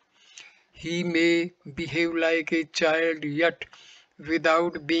norms. He may behave like a child, yet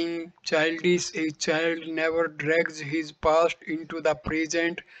without being childish. A child never drags his past into the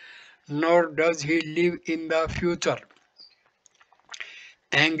present, nor does he live in the future.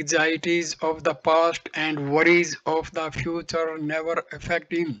 Anxieties of the past and worries of the future never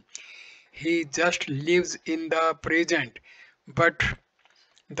affect him. He just lives in the present. But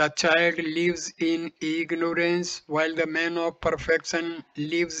the child lives in ignorance, while the man of perfection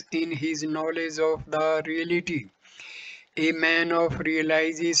lives in his knowledge of the reality. A man of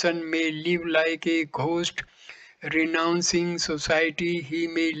realization may live like a ghost, renouncing society. He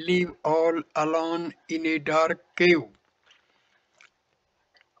may live all alone in a dark cave.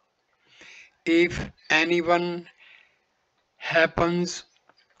 If anyone happens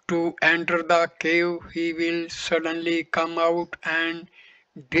to enter the cave, he will suddenly come out and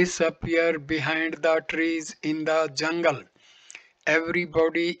disappear behind the trees in the jungle.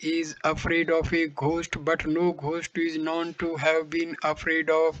 Everybody is afraid of a ghost, but no ghost is known to have been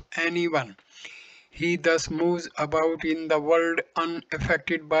afraid of anyone. He thus moves about in the world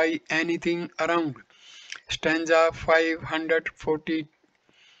unaffected by anything around. Stanza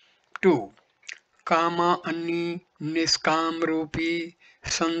 542. Kama Ani Niskam Rupi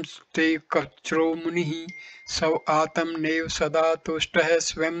Samste Kachro Muni Sav Atam Nev Sada Tushtah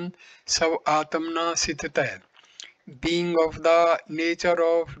Swam Sav Atamna Sitata. Being of the nature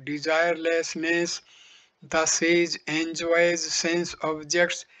of desirelessness, the sage enjoys sense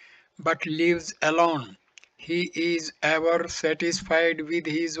objects but lives alone. He is ever satisfied with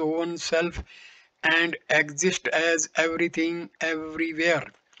his own self and exists as everything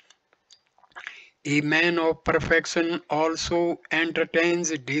everywhere. A man of perfection also entertains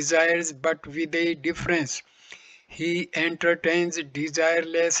desires but with a difference. He entertains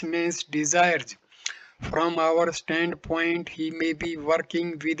desirelessness desires. From our standpoint, he may be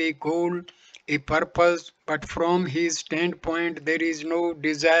working with a goal, a purpose, but from his standpoint, there is no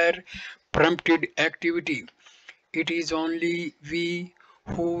desire prompted activity. It is only we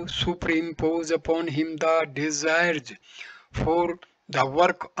who superimpose upon him the desires, for the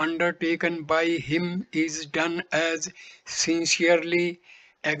work undertaken by him is done as sincerely,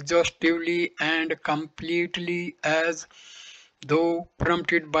 exhaustively, and completely as though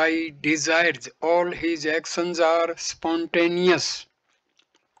prompted by desires. All his actions are spontaneous.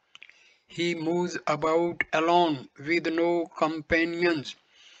 He moves about alone with no companions.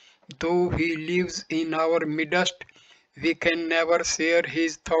 Though he lives in our midst, we can never share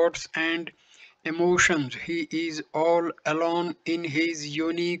his thoughts and emotions. He is all alone in his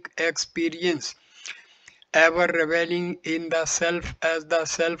unique experience, ever reveling in the self as the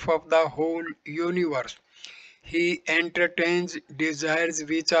self of the whole universe. He entertains desires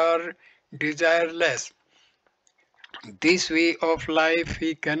which are desireless. This way of life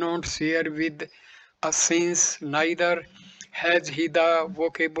he cannot share with us, since neither has he the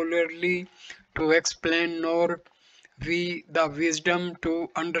vocabulary to explain nor we the wisdom to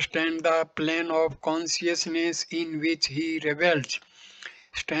understand the plane of consciousness in which he revels.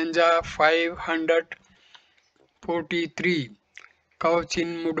 Stanza 543.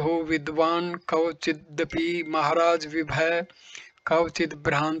 कवचिन मूढ़ो विद्वान कवचिदपि महाराज विभय कवचिद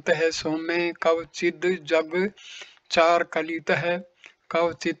भ्रांत है सौम्य कवचिद जग चार कलित है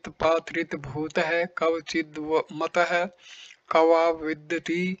कवचित पात्रित भूत है कवचिद मत है कवा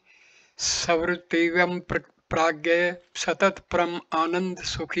विद्यति सवृत्तिवम प्राज्ञ सतत परम आनंद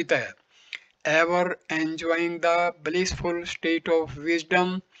सुखित है. Ever enjoying the blissful state of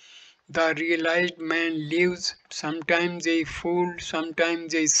wisdom, the realized man lives, sometimes a fool,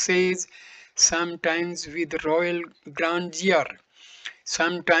 sometimes a sage, sometimes with royal grandeur.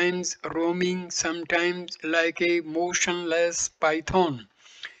 sometimes roaming, sometimes like a motionless python,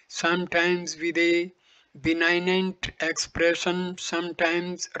 sometimes with a benignant expression,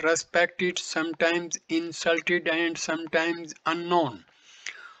 sometimes respected, sometimes insulted, and sometimes unknown.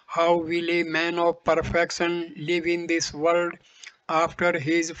 How will a man of perfection live in this world after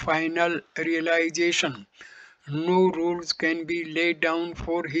his final realization? No rules can be laid down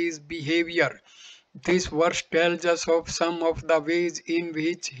for his behavior. This verse tells us of some of the ways in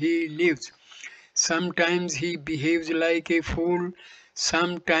which he lives. Sometimes he behaves like a fool,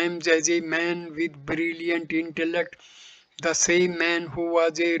 sometimes as a man with brilliant intellect. The same man who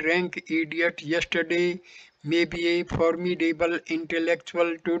was a rank idiot yesterday may be a formidable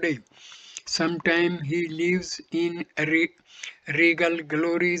intellectual today. Sometimes he lives in regal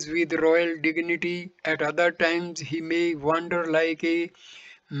glories with royal dignity. At other times he may wander like a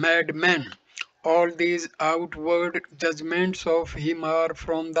madman. All these outward judgments of him are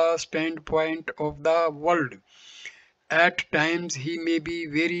from the standpoint of the world. At times he may be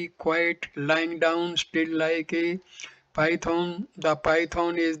very quiet, lying down still like a python. The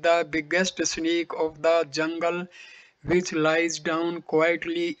python is the biggest snake of the jungle, which lies down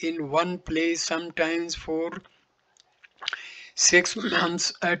quietly in one place, sometimes for 6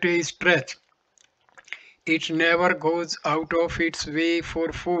 months at a stretch. It never goes out of its way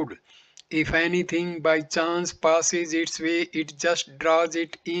for food. If anything by chance passes its way, it just draws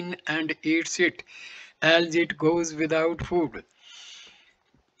it in and eats it, as it goes without food.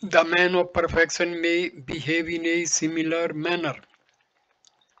 The man of perfection may behave in a similar manner.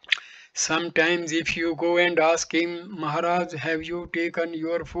 Sometimes if you go and ask him, Maharaj, have you taken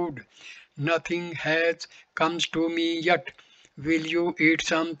your food? Nothing has comes to me yet. Will you eat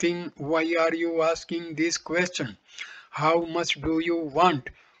something? Why are you asking this question? How much do you want?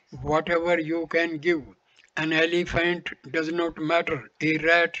 Whatever you can give. An elephant does not matter. A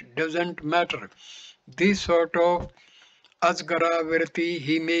rat doesn't matter. This sort of Asgaravirti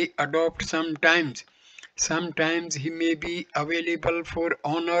he may adopt sometimes. Sometimes he may be available for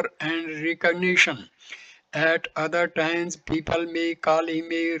honor and recognition. At other times people may call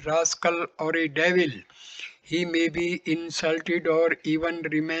him a rascal or a devil. He may be insulted or even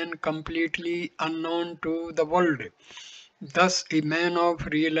remain completely unknown to the world. Thus a man of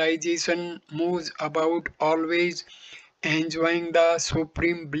realization moves about always enjoying the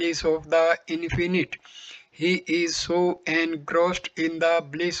supreme bliss of the infinite. He is so engrossed in the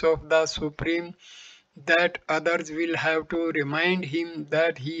bliss of the Supreme that others will have to remind him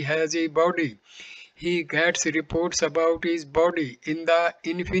that he has a body. He gets reports about his body in the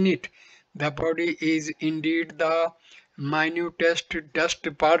infinite. The body is indeed the minutest dust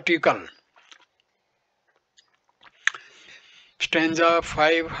particle. Stanza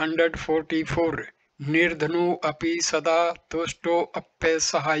 544. Nirdhanu api sada tusto appe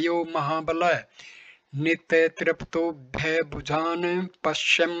sahayo mahabala नित्य तृप्तो भय बुझान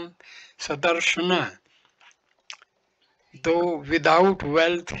पश्यम sadarshana. Though without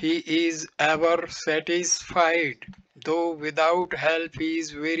wealth he is ever satisfied, though without help he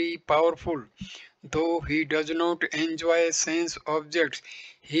is very powerful, though he does not enjoy sense objects,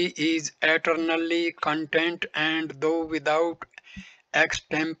 he is eternally content, and though without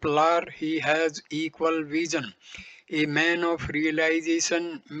exemplar he has equal vision. A man of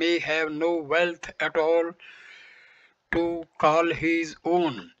realization may have no wealth at all to call his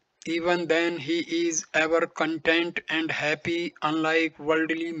own. Even then he is ever content and happy, unlike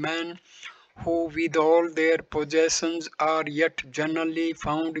worldly men who with all their possessions are yet generally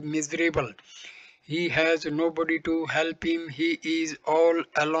found miserable. He has nobody to help him, he is all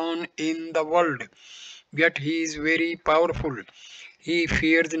alone in the world, yet he is very powerful. He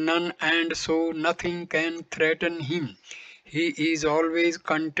fears none, and so nothing can threaten him. He is always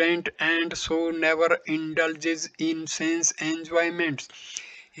content, and so never indulges in sense enjoyments.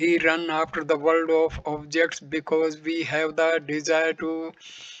 He runs after the world of objects because we have the desire to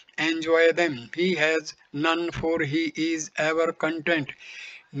enjoy them. He has none, for he is ever content.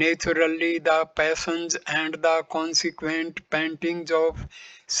 Naturally, the passions and the consequent pantings of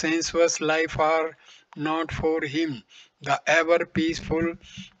sensuous life are not for him. The ever peaceful,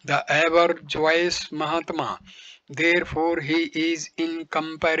 the ever joyous Mahatma. Therefore, he is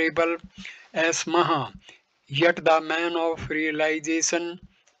incomparable as Maha. Yet the man of realization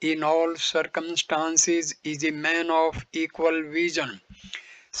in all circumstances is a man of equal vision.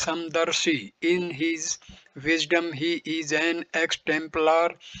 Samdarshi, in his wisdom he is an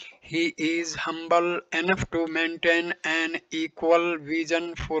exemplar. He is humble enough to maintain an equal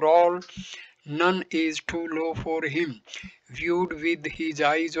vision for all. None is too low for him. Viewed with his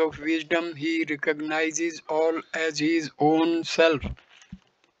eyes of wisdom, he recognizes all as his own self.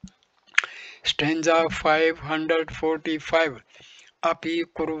 Stanza 545. Api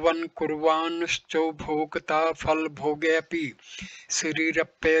kurvan kurvanश्चो bhogta phal bhogeapi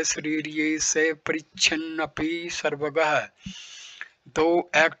शरीरप्य शरीर्ये se prichannapi sarvagah. Though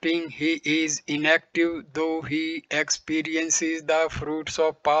acting, he is inactive. Though he experiences the fruits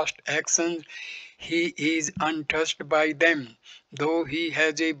of past actions, he is untouched by them. Though he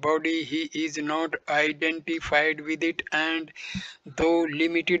has a body, he is not identified with it, and though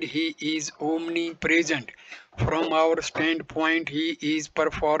limited, he is omnipresent. From our standpoint, he is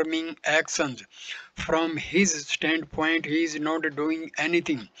performing actions. From his standpoint, he is not doing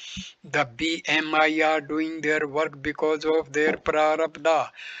anything. The BMI are doing their work because of their prarabdha.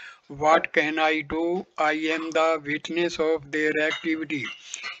 What can I do? I am the witness of their activity.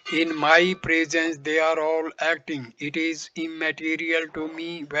 In my presence, they are all acting. It is immaterial to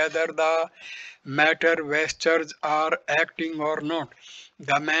me whether the matter vestures are acting or not.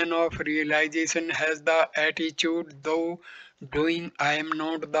 The man of realization has the attitude, though doing, I am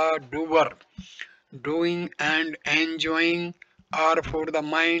not the doer. Doing and enjoying are for the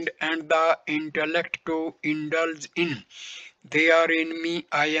mind and the intellect to indulge in. They are in me,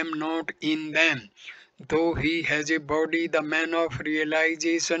 I am not in them. Though he has a body, the man of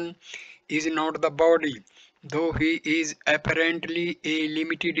realization is not the body. Though he is apparently a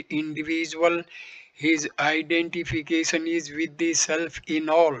limited individual, his identification is with the self in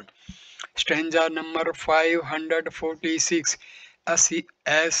all. Stanza number 546.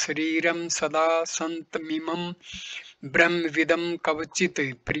 Asriram sada santamimam ब्रह्मविदं कवचित्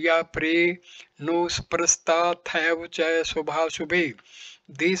Priya pray no sprasthav cha subha subhe.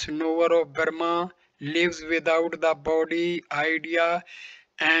 This knower of Brahma lives without the body idea,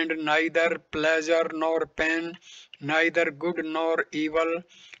 and neither pleasure nor pain, neither good nor evil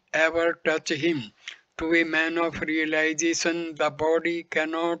ever touch him. To a man of realization, the body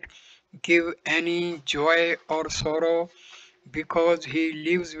cannot give any joy or sorrow because he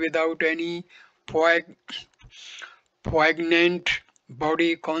lives without any poignant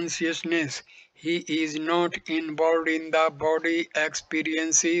body consciousness. He is not involved in the body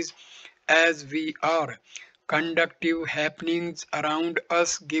experiences as we are. Conductive happenings around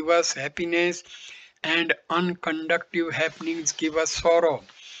us give us happiness, and unconductive happenings give us sorrow.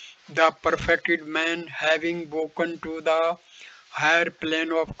 The perfected man, having woken to the higher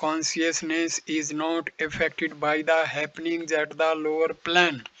plane of consciousness, is not affected by the happenings at the lower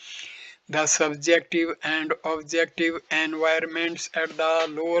plane. The subjective and objective environments at the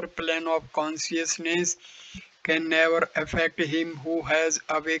lower plane of consciousness can never affect him who has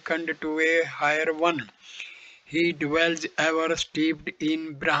awakened to a higher one. He dwells ever steeped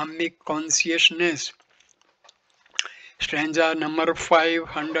in Brahmic consciousness. Stanza number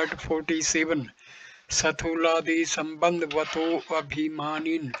 547. Sathuladi sambandvato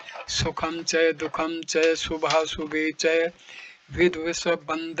abhimanin sukham cha dukham cha subha subhe cha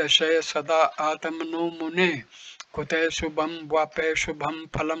Vidvisabandashay sada atamano mune kute shubham vape shubham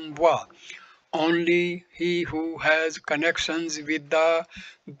phalam va. Only he who has connections with the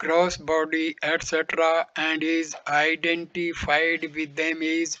gross body, etc., and is identified with them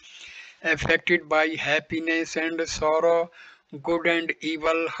is affected by happiness and sorrow, good and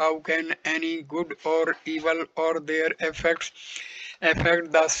evil. How can any good or evil or their effects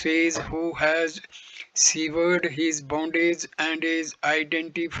affect the sage who has severed his bondage and is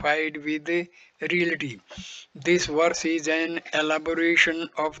identified with reality? This verse is an elaboration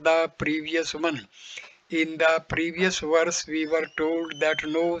of the previous one. In the previous verse, we were told that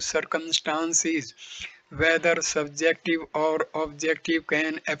no circumstances, whether subjective or objective,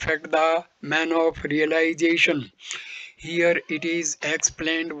 can affect the man of realization. Here it is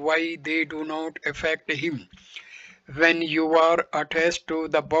explained why they do not affect him. When you are attached to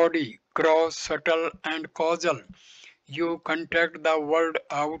the body, gross, subtle, and causal, you contact the world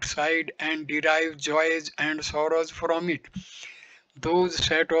outside and derive joys and sorrows from it. Those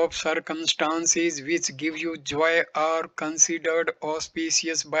set of circumstances which give you joy are considered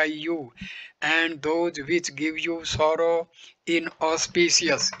auspicious by you, and those which give you sorrow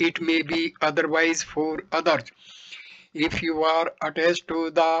inauspicious. It may be otherwise for others. If you are attached to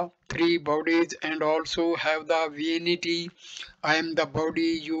the three bodies and also have the vanity, I am the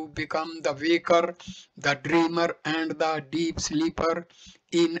body, you become the waker, the dreamer, and the deep sleeper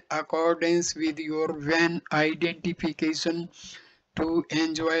in accordance with your vain identification to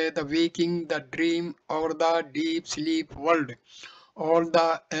enjoy the waking, the dream, or the deep sleep world. All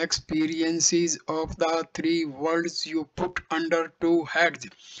the experiences of the three worlds you put under two heads,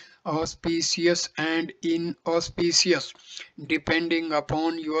 auspicious and inauspicious, depending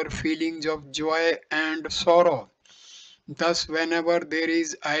upon your feelings of joy and sorrow. Thus, whenever there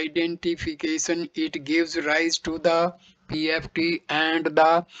is identification, it gives rise to the PFT, and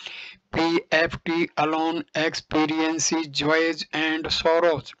the PFT alone experiences joys and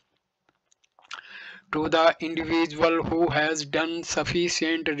sorrows. To the individual who has done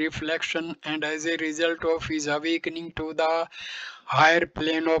sufficient reflection and as a result of his awakening to the higher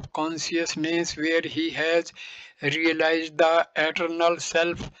plane of consciousness where he has realized the eternal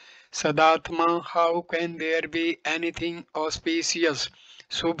self, Sadatma, how can there be anything auspicious,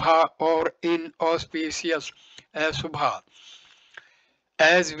 Subha, or inauspicious, Asubha,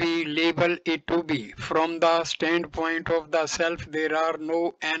 as we label it to be? From the standpoint of the self, there are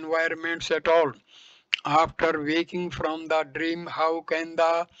no environments at all. After waking from the dream, how can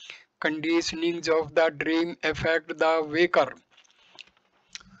the conditionings of the dream affect the waker?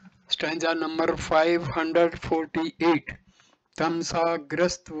 Stanza number 548. Tamsa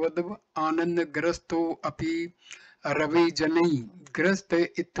grastvad anand grasto api ravi janai grast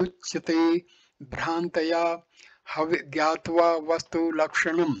ituchyate bhrantaya gyatva vastu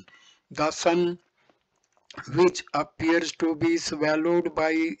lakshanam. The sun, which appears to be swallowed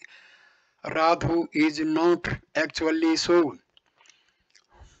by Radhu, is not actually so.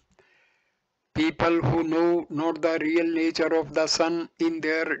 People who know not the real nature of the sun in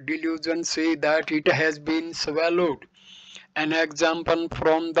their delusion say that it has been swallowed. An example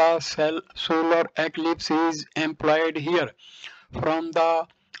from the solar eclipse is employed here. From the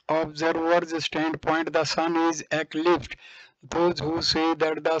observer's standpoint, the sun is eclipsed. Those who say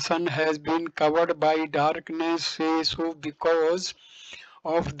that the sun has been covered by darkness say so because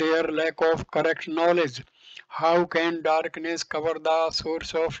of their lack of correct knowledge. How can darkness cover the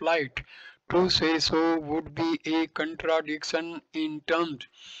source of light? To say so would be a contradiction in terms,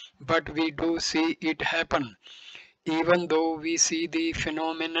 but we do see it happen. Even though we see the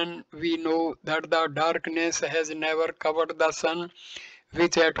phenomenon, we know that the darkness has never covered the sun,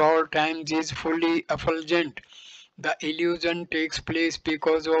 which at all times is fully effulgent. The illusion takes place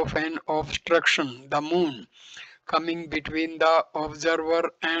because of an obstruction, the moon, coming between the observer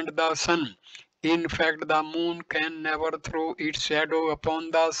and the sun. In fact, the moon can never throw its shadow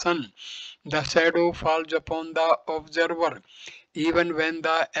upon the sun. The shadow falls upon the observer. Even when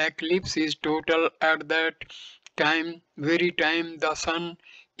the eclipse is total, at that very time, the sun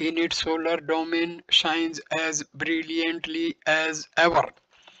in its solar domain shines as brilliantly as ever.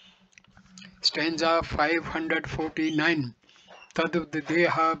 Stanza 549.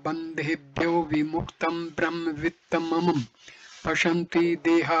 Taduddeha bandhebhyo vimuktam brahmvittamam pashanti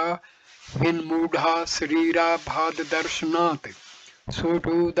deha vinmudha srira bhad darshanat. So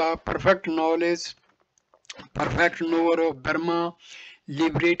too the perfect knowledge, perfect knower of Brahma,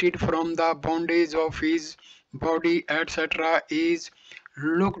 liberated from the bondage of his body, etc., is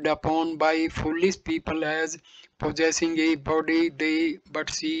looked upon by foolish people as possessing a body they but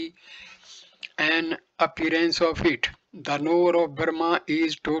see an appearance of it. The knower of Brahma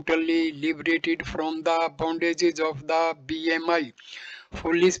is totally liberated from the bondages of the BMI.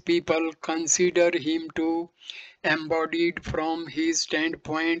 Foolish people consider him to embodied. From his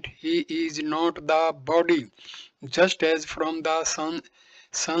standpoint. He is not the body. Just as from the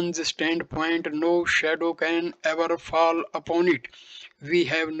sun's standpoint, no shadow can ever fall upon it. We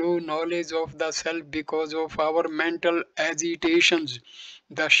have no knowledge of the self because of our mental agitations.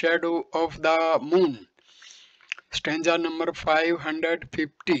 The shadow of the moon. Stanza number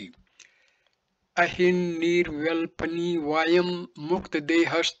 550. Ahin nirvalpani vayam mukt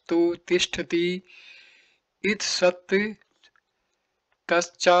dehastu tishtati it sat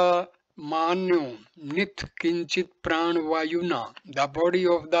tascha manyo nit kinchit pran vayuna. The body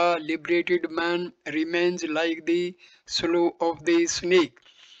of the liberated man remains like the slough of the snake.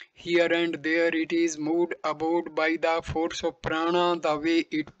 Here and there it is moved about by the force of prana the way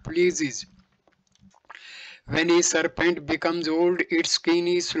it pleases. When a serpent becomes old, its skin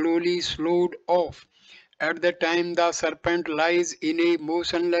is slowly slowed off. At the time the serpent lies in a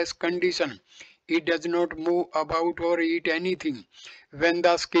motionless condition. It does not move about or eat anything. When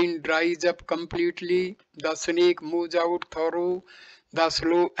the skin dries up completely, the snake moves out through the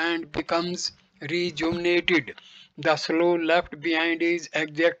slough and becomes rejuvenated. The slough left behind is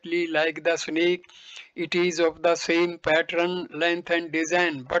exactly like the snake. It is of the same pattern, length and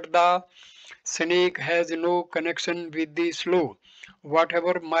design, but the snake has no connection with the slough.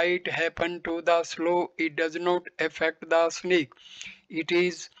 Whatever might happen to the slough, it does not affect the snake. It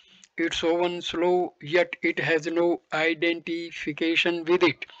is its own slough, yet it has no identification with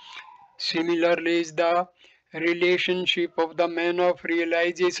it. Similarly is the relationship of the man of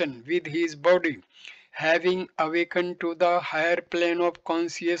realization with his body. Having awakened to the higher plane of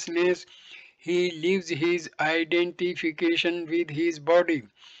consciousness, He leaves his identification with his body.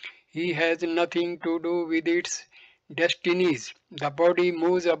 He has nothing to do with its destinies. The body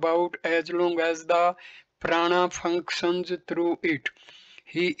moves about as long as the prana functions through it.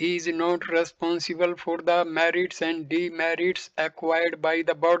 He is not responsible for the merits and demerits acquired by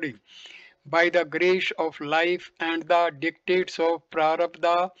the body. By the grace of life and the dictates of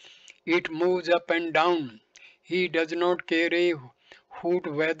prarabdha, it moves up and down. He does not care a hoot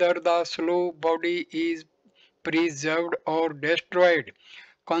whether the slow body is preserved or destroyed,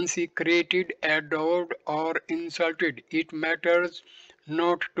 consecrated, adored, or insulted. It matters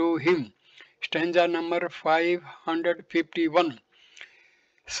not to him. Stanza number 551.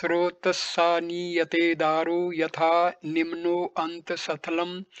 स्रोतस्सा नीयते दारो यथा निम्नो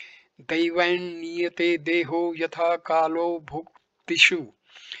अंतसथलम दैवैन नीयते देहो यथा कालो भुक्तिषु.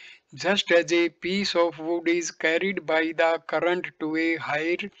 Just as a piece of wood is carried by the current to a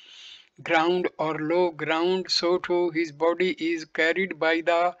higher ground or low ground, so too his body is carried by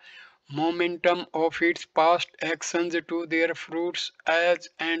the momentum of its past actions to their fruits as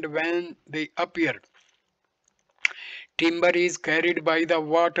and when they appear. Timber is carried by the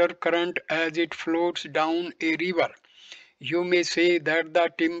water current as it floats down a river. You may say that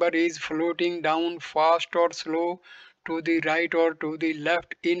the timber is floating down fast or slow, to the right or to the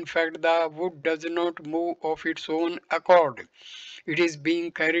left. In fact, the wood does not move of its own accord. It is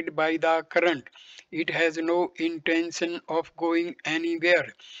being carried by the current. It has no intention of going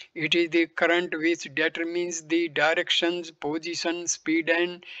anywhere. It is the current which determines the directions, position, speed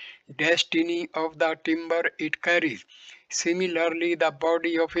and destiny of the timber it carries. Similarly, the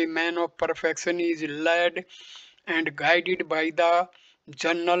body of a man of perfection is led and guided by the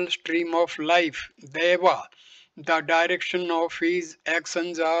general stream of life, Deva. The direction of his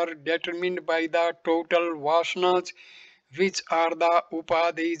actions are determined by the total vasanas, which are the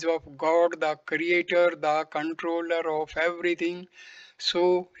upadhis of God, the creator, the controller of everything.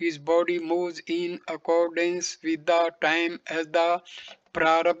 So his body moves in accordance with the time as the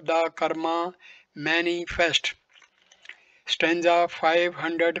prarabdha karma manifest. Stanza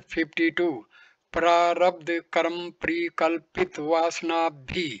 552. प्रारब्ध कर्म प्रिकल्पित वासना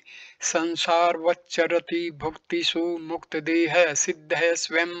भी संसार वच्चरति भुक्तिषु मुक्त देह सिद्ध है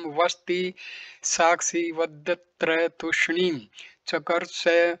स्वयं वस्ति साक्षी वद्त्रय तुष्णीम चकर्ष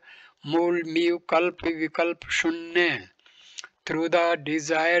मूल मीव कल्प विकल्प शून्य. Through the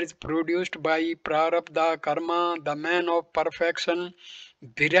desires produced by prarabdha karma, the man of perfection,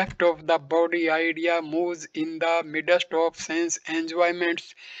 bereft of the body idea, moves in the midst of sense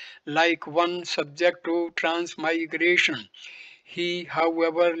enjoyments like one subject to transmigration. He,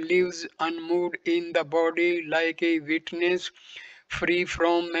 however, lives unmoved in the body like a witness, free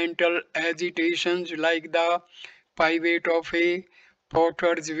from mental agitations like the pivot of a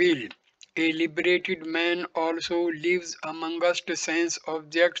potter's wheel. A liberated man also lives amongst sense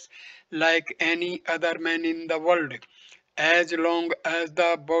objects like any other man in the world. As long as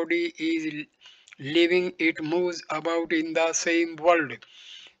the body is living, it moves about in the same world.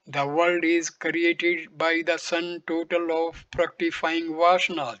 The world is created by the sum total of fructifying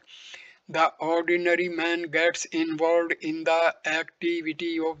vasanas. The ordinary man gets involved in the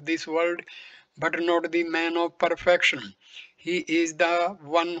activity of this world, but not the man of perfection. He is the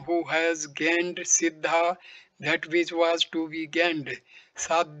one who has gained siddha, that which was to be gained,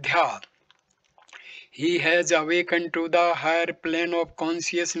 sadhya. He has awakened to the higher plane of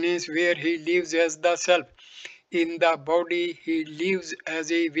consciousness where he lives as the self. In the body he lives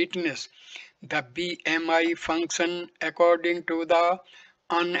as a witness. The BMI function according to the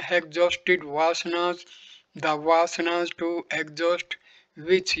unexhausted vasanas, the vasanas to exhaust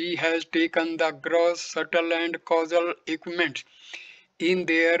which he has taken the gross, subtle and causal equipments. In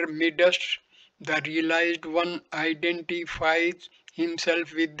their midst, the realized one identifies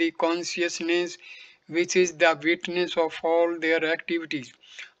himself with the consciousness which is the witness of all their activities.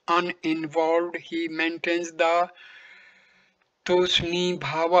 Uninvolved, he maintains the Tosni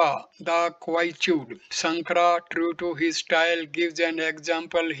Bhava, the quietude. Sankara, true to his style, gives an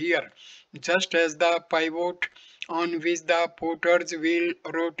example here. Just as the pivot on which the potter's wheel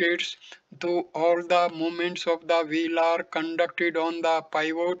rotates, though all the movements of the wheel are conducted on the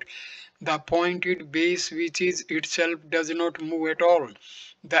pivot, the pointed base which is itself does not move at all.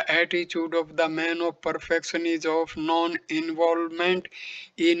 The attitude of the man of perfection is of non-involvement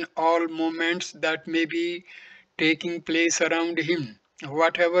in all movements that may be taking place around him.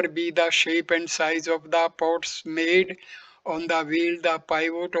 Whatever be the shape and size of the pots made on the wheel, the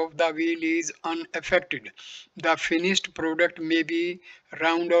pivot of the wheel is unaffected. The finished product may be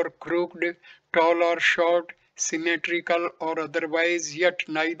round or crooked, tall or short, symmetrical or otherwise, yet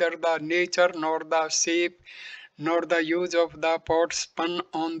neither the nature nor the shape nor the use of the pot spun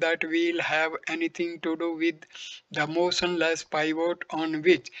on that wheel have anything to do with the motionless pivot on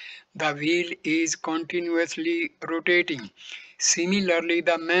which the wheel is continuously rotating. Similarly,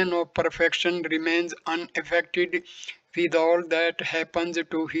 the man of perfection remains unaffected with all that happens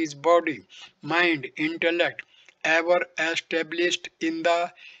to his body, mind, intellect, ever established in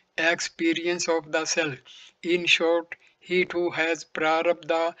the experience of the self. In short, he too has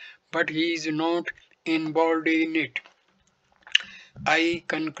prarabdha, but he is not involved in it. I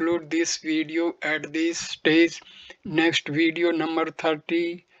conclude this video at this stage. Next video number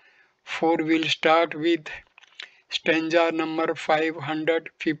 34 will start with stanza number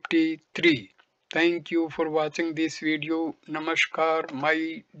 553. Thank you for watching this video. Namaskar,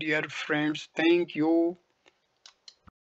 my dear friends. Thank you.